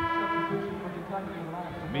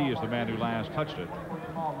 Me is the man who last touched it.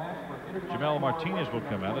 Jamel Martinez will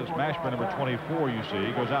come in as Mashburn, number 24, you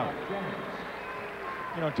see, goes out.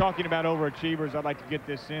 You know, talking about overachievers, I'd like to get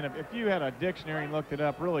this in. If you had a dictionary and looked it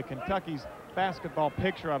up, really, Kentucky's basketball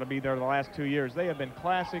picture ought to be there the last 2 years. They have been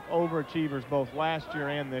classic overachievers both last year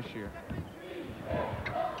and this year.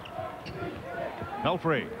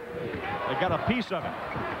 Pelfrey. They got a piece of it.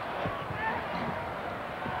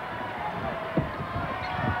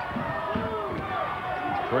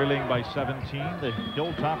 Trailing by 17, the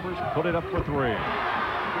Hilltoppers put it up for 3.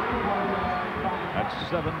 That's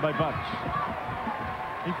 7 by Butts.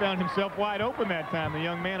 He found himself wide open that time. The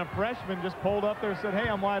young man, a freshman, just pulled up there and said, hey,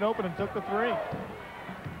 I'm wide open, and took the 3.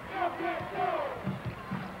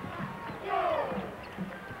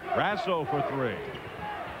 Grasso for 3.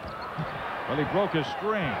 Well, he broke his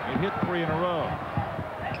string. He hit 3 in a row.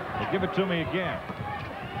 Well, give it to me again.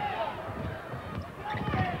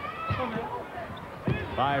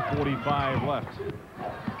 5:45 left.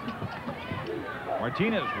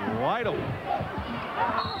 Martinez right away.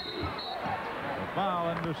 The foul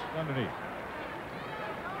underneath.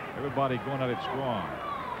 Everybody going at it strong.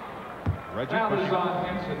 Reggie pushing.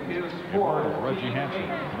 Reggie Hansen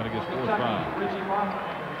going to get 4th foul.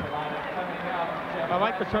 I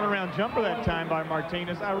like the turnaround jumper that time by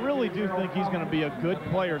Martinez. I really do think he's going to be a good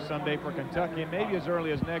player someday for Kentucky, and maybe as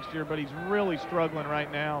early as next year, but he's really struggling right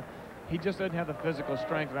now. He just doesn't have the physical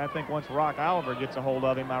strength, and I think once Rock Oliver gets a hold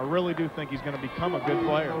of him, I really do think he's going to become a good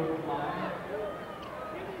player.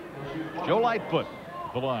 Joe Lightfoot,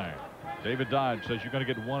 the line. David Dodge says you're going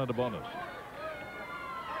to get 1 at the bonus.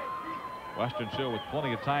 Western still with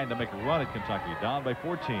plenty of time to make a run at Kentucky. Down by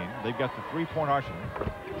 14. They've got the 3-point arsenal.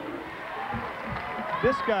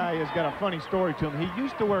 This guy has got a funny story to him. He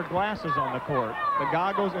used to wear glasses on the court, the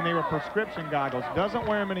goggles, and they were prescription goggles. Doesn't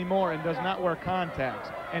wear them anymore and does not wear contacts,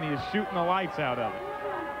 and he is shooting the lights out of it.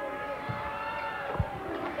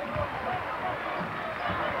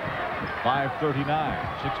 .539,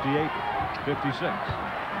 68-56.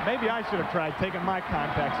 Maybe I should have tried taking my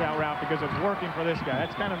contacts out, Ralph, because it's working for this guy.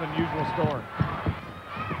 That's kind of an unusual story.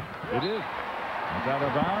 It is. It's out of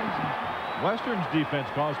bounds. Western's defense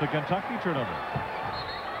caused the Kentucky turnover.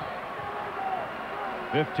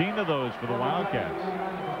 15 of those for the Wildcats.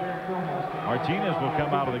 Martinez will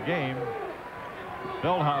come out of the game.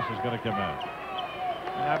 Feldhaus is going to come in.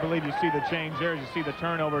 And I believe you see the change there as you see the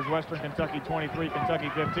turnovers. Western Kentucky 23, Kentucky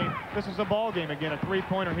 15. This is a ball game again. A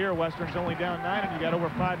 3-pointer here. Western's only down 9, and you got over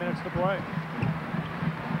 5 minutes to play.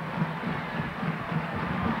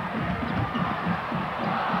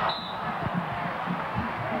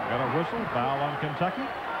 Got a whistle. Foul on Kentucky.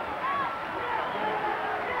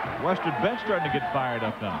 Western bench starting to get fired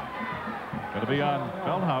up now. Going to be on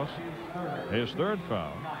Feldhaus. His 3rd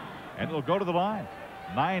foul. And it'll go to the line.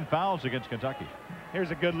 9 fouls against Kentucky.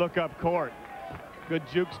 Here's a good look up court. Good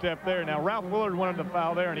juke step there. Now, Ralph Willard wanted to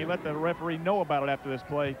foul there, and he let the referee know about it after this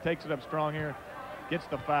play. Takes it up strong here. Gets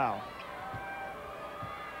the foul.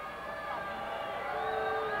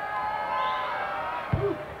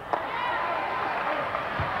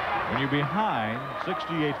 When you're behind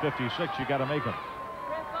 68-56, you got to make them.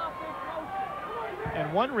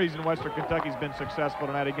 And one reason Western Kentucky's been successful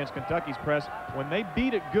tonight against Kentucky's press, when they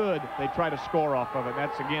beat it good, they try to score off of it.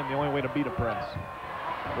 That's, again, the only way to beat a press.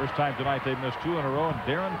 First time tonight they've missed 2 in a row, and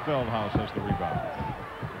Darren Feldhaus has the rebound.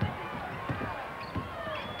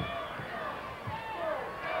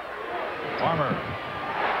 Farmer.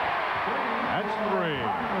 That's 3.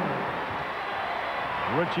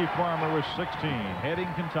 Richie Farmer with 16, heading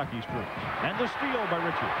Kentucky's troops. And the steal by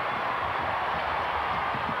Richie.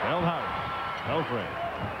 Feldhaus. Helfrey.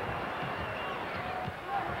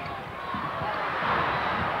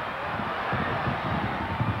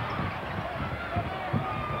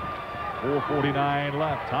 .449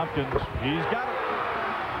 left. Tompkins, he's got it.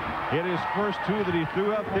 Hit his first 2 that he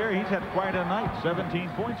threw up there. He's had quite a night. 17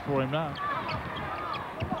 points for him now.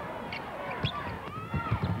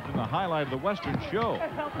 He's in the highlight of the Western show.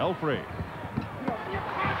 Helfrey.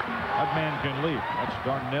 That man can leap. That's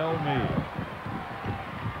Darnell Meade.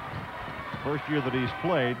 First year that he's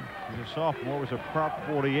played. He's a sophomore. Was a Prop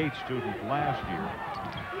 48 student last year.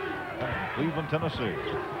 Cleveland, Tennessee.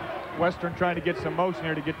 Western trying to get some motion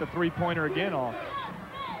here to get the 3-pointer again off.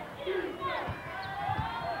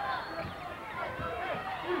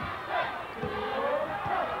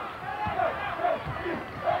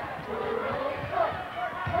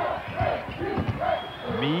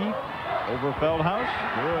 Meade over Feldhaus.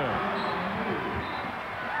 Good.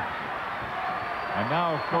 And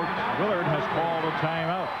now Coach Willard has called a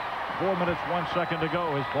timeout. 4 minutes, 1 second to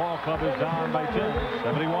go. His ball club is down by 10,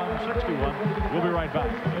 71-61. We'll be right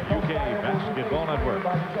back. UK Basketball Network.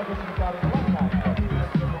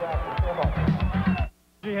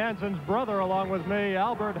 Reggie Hansen's brother along with me,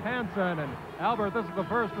 Albert Hansen. And Albert, this is the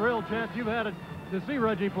first real chance you've had to see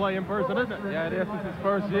Reggie play in person, isn't it? Yeah, this is his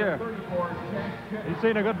first year. He's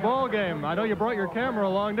seen a good ball game. I know you brought your camera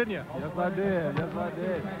along, didn't you? Yes, I did. Yes, I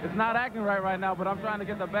did. It's not acting right now, but I'm trying to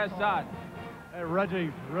get the best shot. Hey,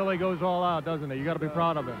 Reggie really goes all out, doesn't he? You got to be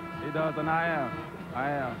proud of him. He does, and I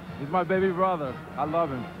am. He's my baby brother. I love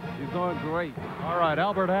him. He's doing great. All right,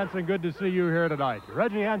 Albert Hansen, good to see you here tonight.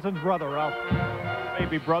 Reggie Hansen's brother, Ralph.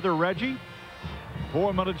 Baby brother Reggie.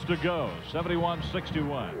 4 minutes to go.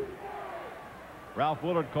 71-61. Ralph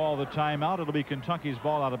Willard called the timeout. It'll be Kentucky's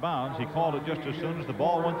ball out of bounds. He called it just as soon as the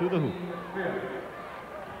ball went through the hoop.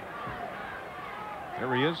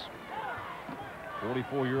 There he is,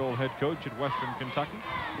 44-year-old head coach at Western Kentucky.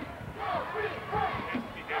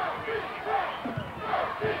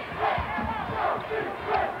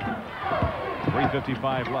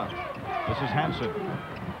 .355 left. This is Hansen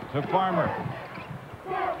to Farmer.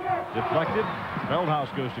 Deflected. Feldhaus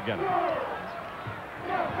goes to get it.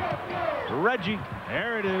 Reggie.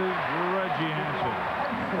 There it is. Reggie Hansen.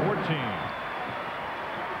 14.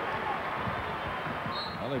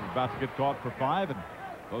 Well, they're about to get caught for 5 and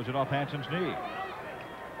close it off Hansen's knee.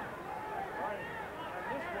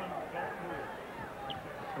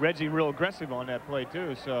 Reggie real aggressive on that play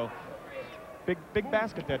too, so big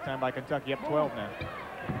basket that time by Kentucky, up 12 now.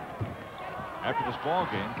 After this ball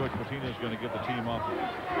game, Coach Pitino is going to give the team off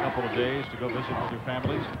a couple of days to go visit with their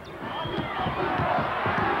families.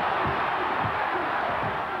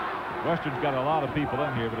 Western's got a lot of people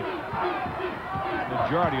in here, but the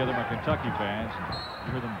majority of them are Kentucky fans.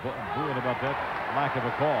 You hear them booing about that lack of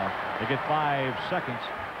a call. They get 5 seconds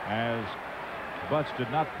as Butts did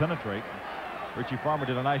not penetrate. Richie Farmer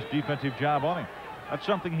did a nice defensive job on him. That's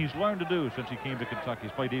something he's learned to do since he came to Kentucky.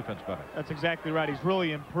 He's played defense better. That's exactly right. He's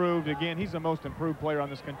really improved. Again, he's the most improved player on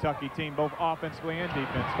this Kentucky team, both offensively and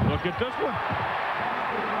defensively. Look at this one.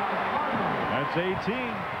 That's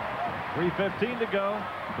 18. 3:15 to go.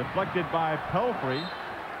 Deflected by Pelfrey.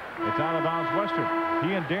 It's out of bounds Western.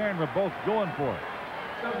 He and Darren were both going for it.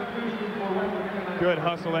 Good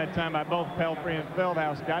hustle that time by both Pelfrey and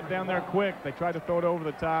Feldhaus. Got down there quick. They tried to throw it over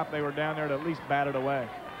the top. They were down there to at least bat it away.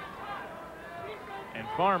 And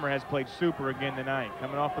Farmer has played super again tonight,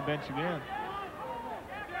 coming off the bench again.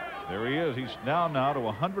 There he is. He's down now to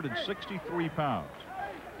 163 pounds.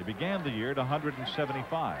 He began the year at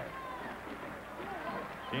 175.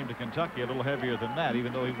 Came to Kentucky a little heavier than that,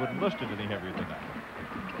 even though he wouldn't list it any heavier than that.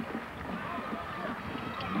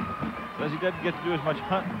 Says he doesn't get to do as much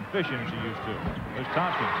hunting and fishing as he used to. There's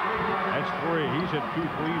Tompkins. That's 3. He's hit 2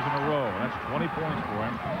 threes in a row. That's 20 points for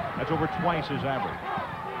him. That's over twice his average.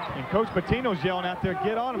 And Coach Pitino's yelling out there,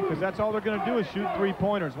 get on him, because that's all they're going to do is shoot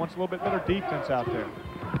 3-pointers. Wants a little bit better defense out there.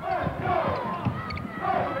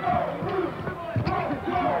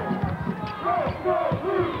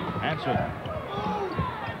 Hansen.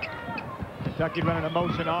 Kentucky running a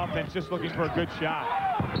motion offense, just looking for a good shot.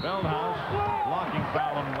 Feldhaus blocking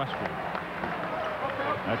foul on Western.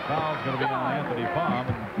 That foul's going to be on Anthony Palm,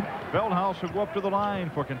 and Feldhaus will go up to the line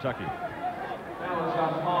for Kentucky.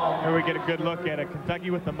 Here we get a good look at it.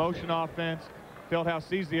 Kentucky with the motion offense. Feldhaus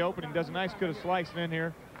sees the opening, does a nice good of slicing in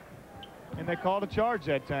here. And they called a charge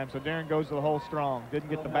that time, so Darren goes to the hole strong. Didn't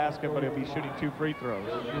get the basket, but he'll be shooting 2 free throws.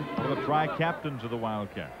 One of the tri-captains of the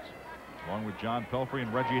Wildcats, along with John Pelfrey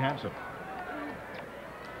and Reggie Hansen.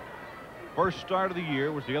 First start of the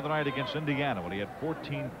year was the other night against Indiana when he had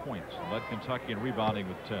 14 points and led Kentucky in rebounding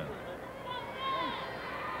with 10.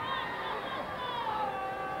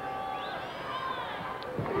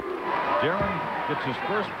 Darren gets his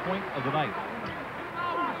first point of the night.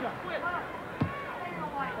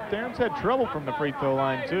 Darren's had trouble from the free throw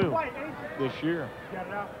line too this year.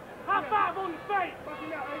 High five on the face.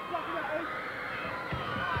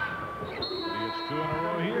 He gets 2 in a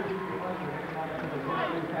row here.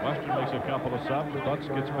 Western makes a couple of subs. Butts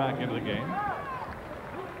gets back into the game.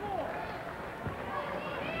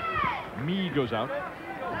 Mee goes out.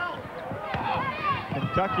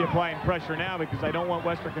 Kentucky applying pressure now because they don't want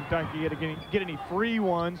Western Kentucky to get any free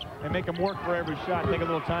ones and make them work for every shot. Take a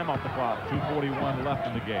little time off the clock. 2:41 left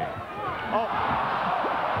in the game. Oh,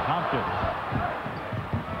 Tompkins.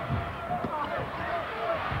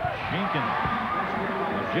 Jenkins.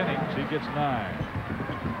 Jennings, he gets 9.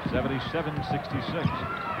 77-66.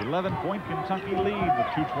 11-point Kentucky lead with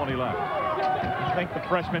 2:20 left. I think the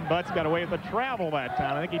freshman Butts got away with the travel that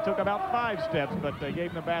time. I think he took about 5 steps, but they gave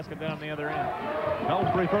him the basket down the other end.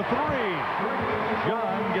 Pelfrey for 3.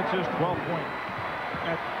 John gets his 12th point.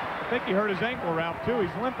 I think he hurt his ankle, Ralph, too.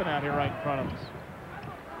 He's limping out here right in front of us.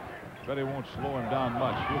 Bet he won't slow him down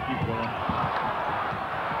much. He'll keep going.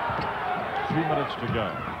 2 minutes to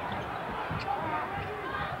go.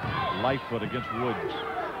 Lightfoot against Woods.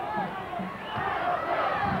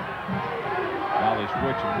 Now they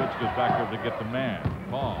switch, and Woods goes back over to get the man.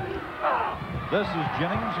 Ball. This is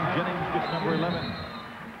Jennings, and Jennings gets number 11.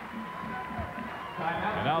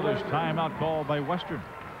 And now there's timeout called by Western.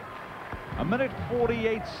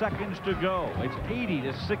 1:48 to go. It's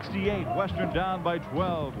 80-68. Western down by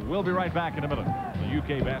 12. We'll be right back in a minute. The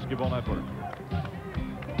UK Basketball Network.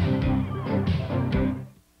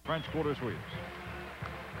 French Quarter Sweeps.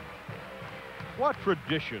 What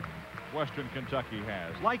tradition Western Kentucky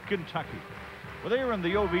has, like Kentucky, Well, they were in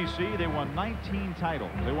the OVC. They won 19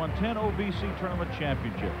 titles. They won 10 OVC tournament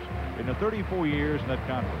championships in the 34 years in that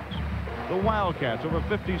conference. The Wildcats, over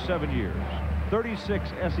 57 years, 36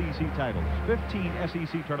 SEC titles, 15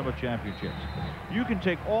 SEC tournament championships. You can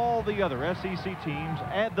take all the other SEC teams,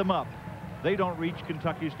 add them up. They don't reach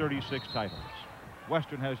Kentucky's 36 titles.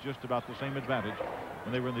 Western has just about the same advantage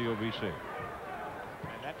when they were in the OVC. And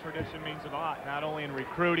that tradition means a lot, not only in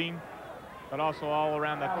recruiting, but also all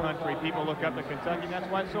around the country. People look up to Kentucky, and that's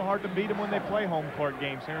why it's so hard to beat them when they play home court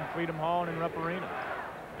games here in Freedom Hall and in Rupp Arena.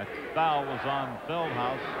 That foul was on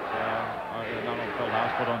Feldhaus, not on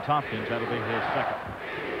Feldhaus, but on Tompkins. That'll be his second.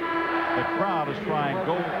 The crowd is trying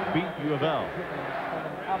go beat U of L.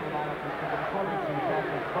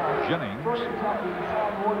 Jennings.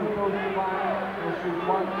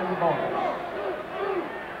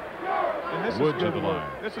 And this is good work.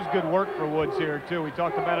 This is good work for Woods here, too. We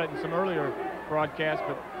talked about it in some earlier broadcasts,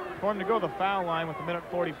 but for him to go to the foul line with a minute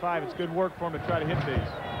 45, it's good work for him to try to hit these.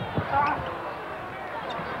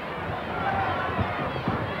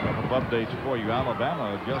 Updates for you.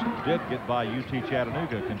 Alabama just did get by UT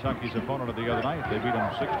Chattanooga, Kentucky's opponent of the other night. They beat them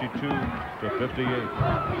 62-58.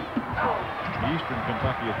 Eastern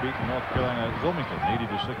Kentucky has beaten North Carolina at Wilmington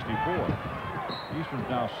 80-64. Eastern's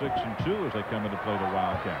now 6-2 as they come in to play the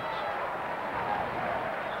Wildcats.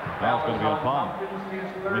 Now it's going to be a foul.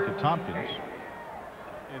 Mika Tompkins.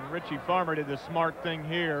 And Richie Farmer did the smart thing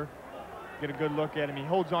here. Get a good look at him. He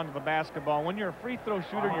holds on to the basketball. When you're a free throw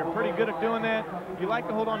shooter and you're pretty good at doing that, you like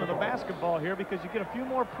to hold on to the basketball here because you get a few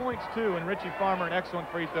more points too. And Richie Farmer, an excellent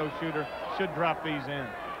free throw shooter, should drop these in.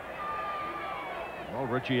 Well,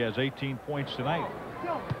 Richie has 18 points tonight.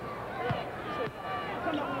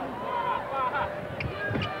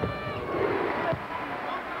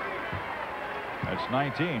 That's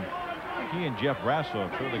 19. He and Jeff Rasso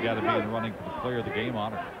have surely got to be in running for the player of the game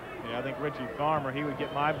honor. Yeah, I think Richie Farmer, he would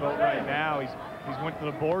get my vote right now. He's went to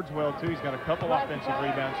the boards well, too. He's got a couple offensive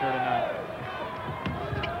rebounds here tonight.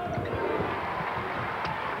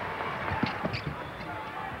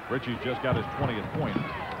 Richie's just got his 20th point.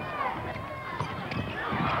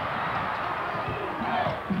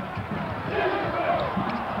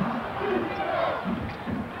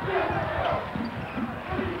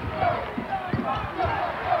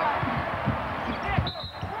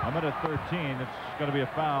 A minute 13. It's going to be a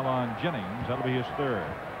foul on Jennings. That'll be his third.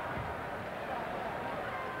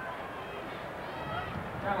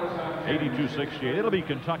 82-68. It'll be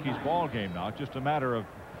Kentucky's ball game now. It's just a matter of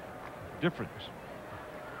difference.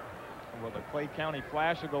 Well, the Clay County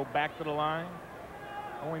Flash will go back to the line.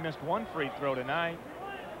 Only missed one free throw tonight.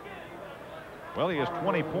 Well, he has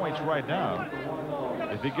 20 points right now.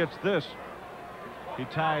 If he gets this, he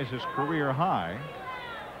ties his career high.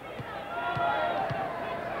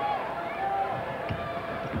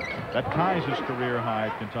 That ties his career high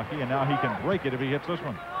at Kentucky, and now he can break it if he hits this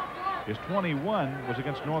one. His 21 was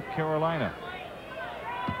against North Carolina.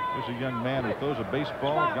 There's a young man who throws a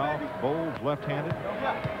baseball, golf, bowls left-handed,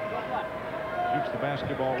 shoots the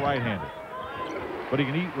basketball right-handed. But he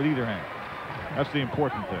can eat with either hand. That's the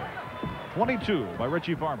important thing. 22 by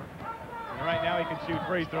Richie Farmer. And right now he can shoot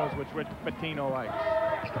free throws, which Rich Pitino likes.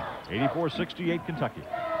 84-68 Kentucky.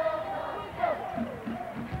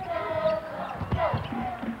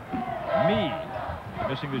 Meade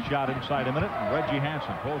missing the shot inside a minute, and Reggie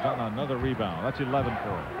Hansen pulls on another rebound. That's 11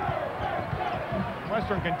 for him.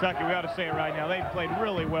 Western Kentucky, we ought to say it right now, they've played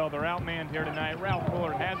really well. They're outmanned here tonight. Ralph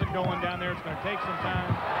Fuller has it going down there. It's going to take some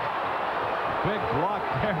time. Big block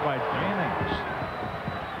there by Jennings.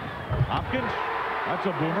 Hopkins, that's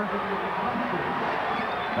a boomer.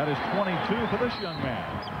 That is 22 for this young man.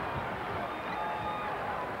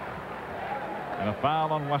 And a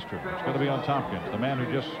foul on Western. It's going to be on Tompkins, the man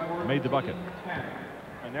who just made the bucket.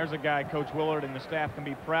 And there's a guy Coach Willard and the staff can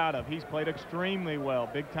be proud of. He's played extremely well.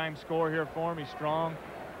 Big-time scorer here for him. He's strong,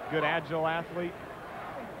 good, agile athlete.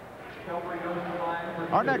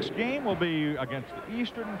 Our next game will be against the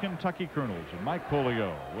Eastern Kentucky Colonels, and Mike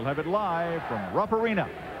Polio will have it live from Rupp Arena,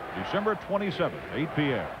 December 27th, 8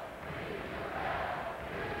 p.m.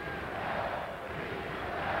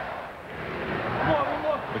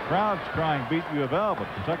 The crowd's crying beat U of L, but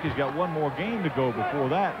Kentucky's got one more game to go before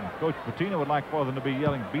that, and Coach Pitino would like for them to be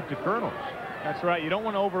yelling beat the Colonels. That's right. You don't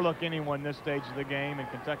want to overlook anyone this stage of the game, and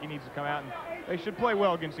Kentucky needs to come out, and they should play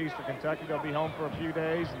well against Eastern Kentucky. They'll be home for a few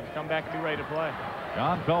days and come back and be ready to play.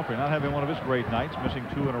 John Pelfrey not having one of his great nights, missing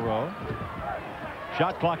 2 in a row.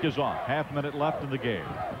 Shot clock is off. Half minute left in the game.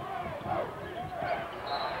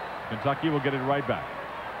 Kentucky will get it right back.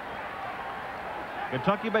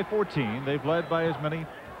 Kentucky by 14. They've led by as many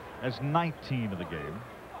as 19 of the game.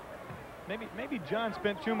 Maybe John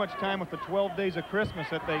spent too much time with the 12 Days of Christmas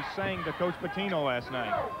that they sang to Coach Pitino last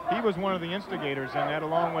night. He was one of the instigators in that,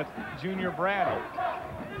 along with Junior Brady.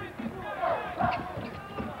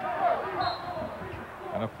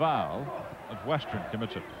 And a foul as Western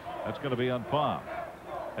commits it. That's going to be on Palm.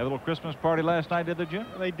 Had a little Christmas party last night, did they, Jim?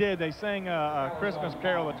 They did. They sang a Christmas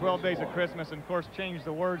carol, the 12 Days of Christmas, and of course changed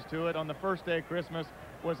the words to it. On the first day of Christmas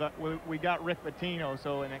we got Rick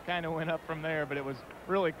Pitino, and it kind of went up from there, but it was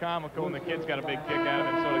really comical, and the kids got a big kick out of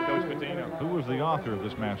it, and so did Coach Pitino. Who was the author of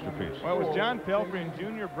this masterpiece? Well, it was John Pelfrey and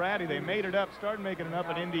Junior Brady. They made it up, started making it up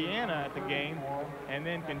in Indiana at the game, and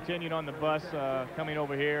then continued on the bus coming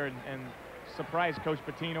over here and surprised Coach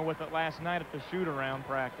Pitino with it last night at the shoot-around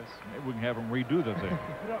practice. Maybe we can have him redo the thing.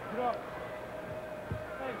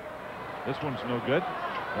 This one's no good.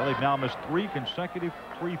 Well, they've now missed 3 consecutive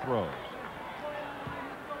free throws.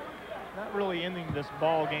 Not really ending this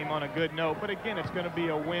ball game on a good note, but again, it's going to be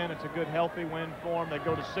a win. It's a good, healthy win for them. They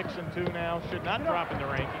go to 6-2 now. Should not drop in the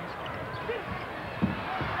rankings.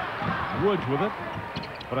 Woods with it,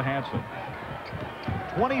 but a Hansen.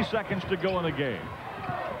 20 seconds to go in the game.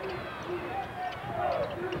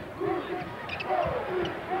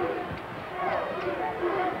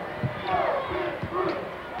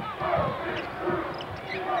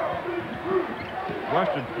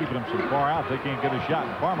 Western's keeping them so far out they can't get a shot.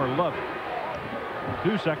 And Farmer loves it.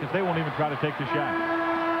 2 seconds. They won't even try to take the shot.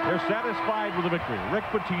 They're satisfied with the victory. Rick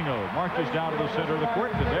Pitino marches down to the center of the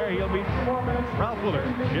court, and there he'll meet Ralph Willard,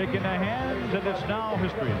 shaking the hands, and it's now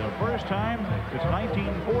history. The first time since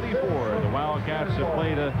 1944 the Wildcats have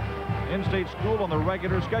played a in-state school on the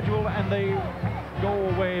regular schedule, and they go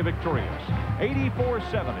away victorious.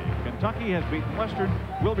 84-70. Kentucky has beaten Western.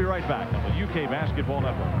 We'll be right back on the UK Basketball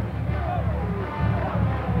Network.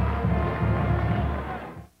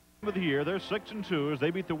 Of the year, they're 6-2 as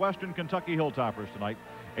they beat the Western Kentucky Hilltoppers tonight,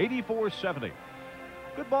 84-70.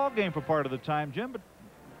 Good ball game for part of the time, Jim, but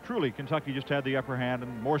truly Kentucky just had the upper hand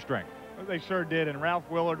and more strength. Well, they sure did, and Ralph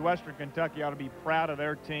Willard, Western Kentucky, ought to be proud of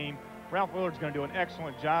their team. Ralph Willard's going to do an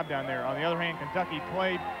excellent job down there. On the other hand, Kentucky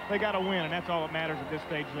played. They got to win, and that's all that matters at this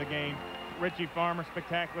stage of the game. Richie Farmer,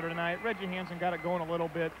 spectacular tonight. Reggie Hansen got it going a little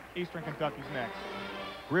bit. Eastern Kentucky's next.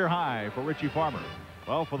 Career high for Richie Farmer.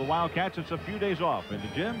 Well, for the Wildcats, it's a few days off. And to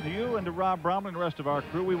Jim, to you, and to Rob Bromley and the rest of our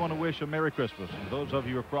crew, we want to wish a Merry Christmas. And to those of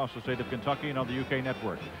you across the state of Kentucky and on the UK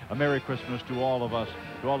network, a Merry Christmas to all of us,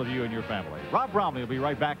 to all of you and your family. Rob Bromley will be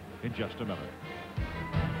right back in just a minute.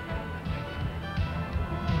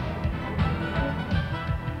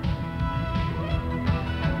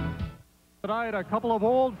 Tonight, a couple of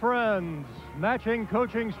old friends matching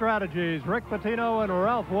coaching strategies, Rick Pitino and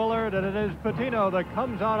Ralph Willard, and it is Pitino that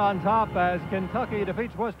comes out on top as Kentucky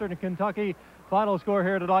defeats Western Kentucky. Final score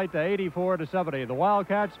here tonight to 84-70. The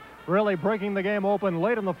Wildcats really breaking the game open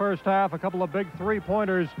late in the first half. A couple of big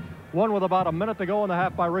three-pointers, one with about a minute to go in the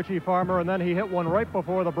half by Richie Farmer, and then he hit one right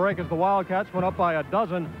before the break as the Wildcats went up by a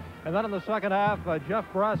dozen. And then in the second half, Jeff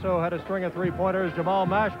Brasso had a string of three-pointers. Jamal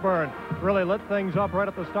Mashburn really lit things up right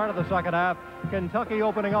at the start of the second half. Kentucky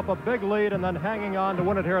opening up a big lead and then hanging on to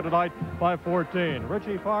win it here tonight by 14.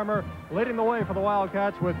 Richie Farmer leading the way for the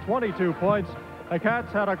Wildcats with 22 points. The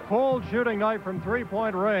Cats had a cold shooting night from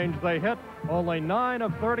three-point range. They hit only 9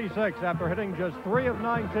 of 36 after hitting just 3 of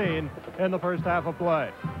 19 in the first half of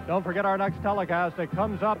play. Don't forget our next telecast. It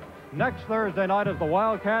comes up next Thursday night as the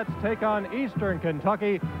Wildcats take on Eastern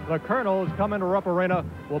Kentucky. The Colonels come into Rupp Arena.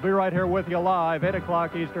 We'll be right here with you live, 8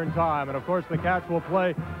 o'clock Eastern time. And, of course, the Cats will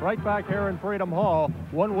play right back here in Freedom Hall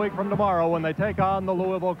 1 week from tomorrow when they take on the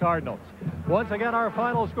Louisville Cardinals. Once again, our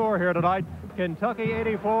final score here tonight, Kentucky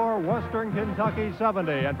 84, Western Kentucky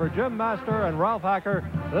 70. And for Jim Master and Ralph Hacker,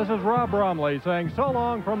 this is Rob Bromley saying so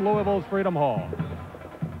long from Louisville's Freedom Hall.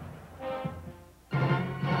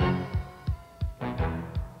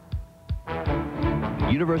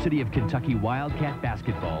 University of Kentucky Wildcat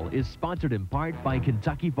Basketball is sponsored in part by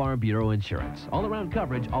Kentucky Farm Bureau Insurance. All-around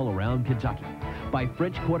coverage all around Kentucky. By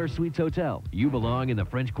French Quarter Suites Hotel. You belong in the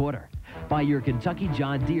French Quarter. By your Kentucky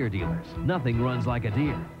John Deere dealers. Nothing runs like a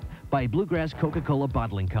deer. By Bluegrass Coca-Cola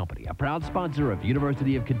Bottling Company, a proud sponsor of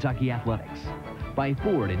University of Kentucky Athletics. By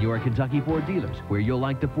Ford and your Kentucky Ford dealers, where you'll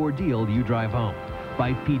like the Ford deal you drive home.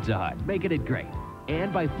 By Pizza Hut, making it great.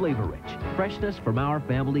 And by Flavor Rich, freshness from our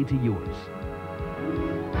family to yours.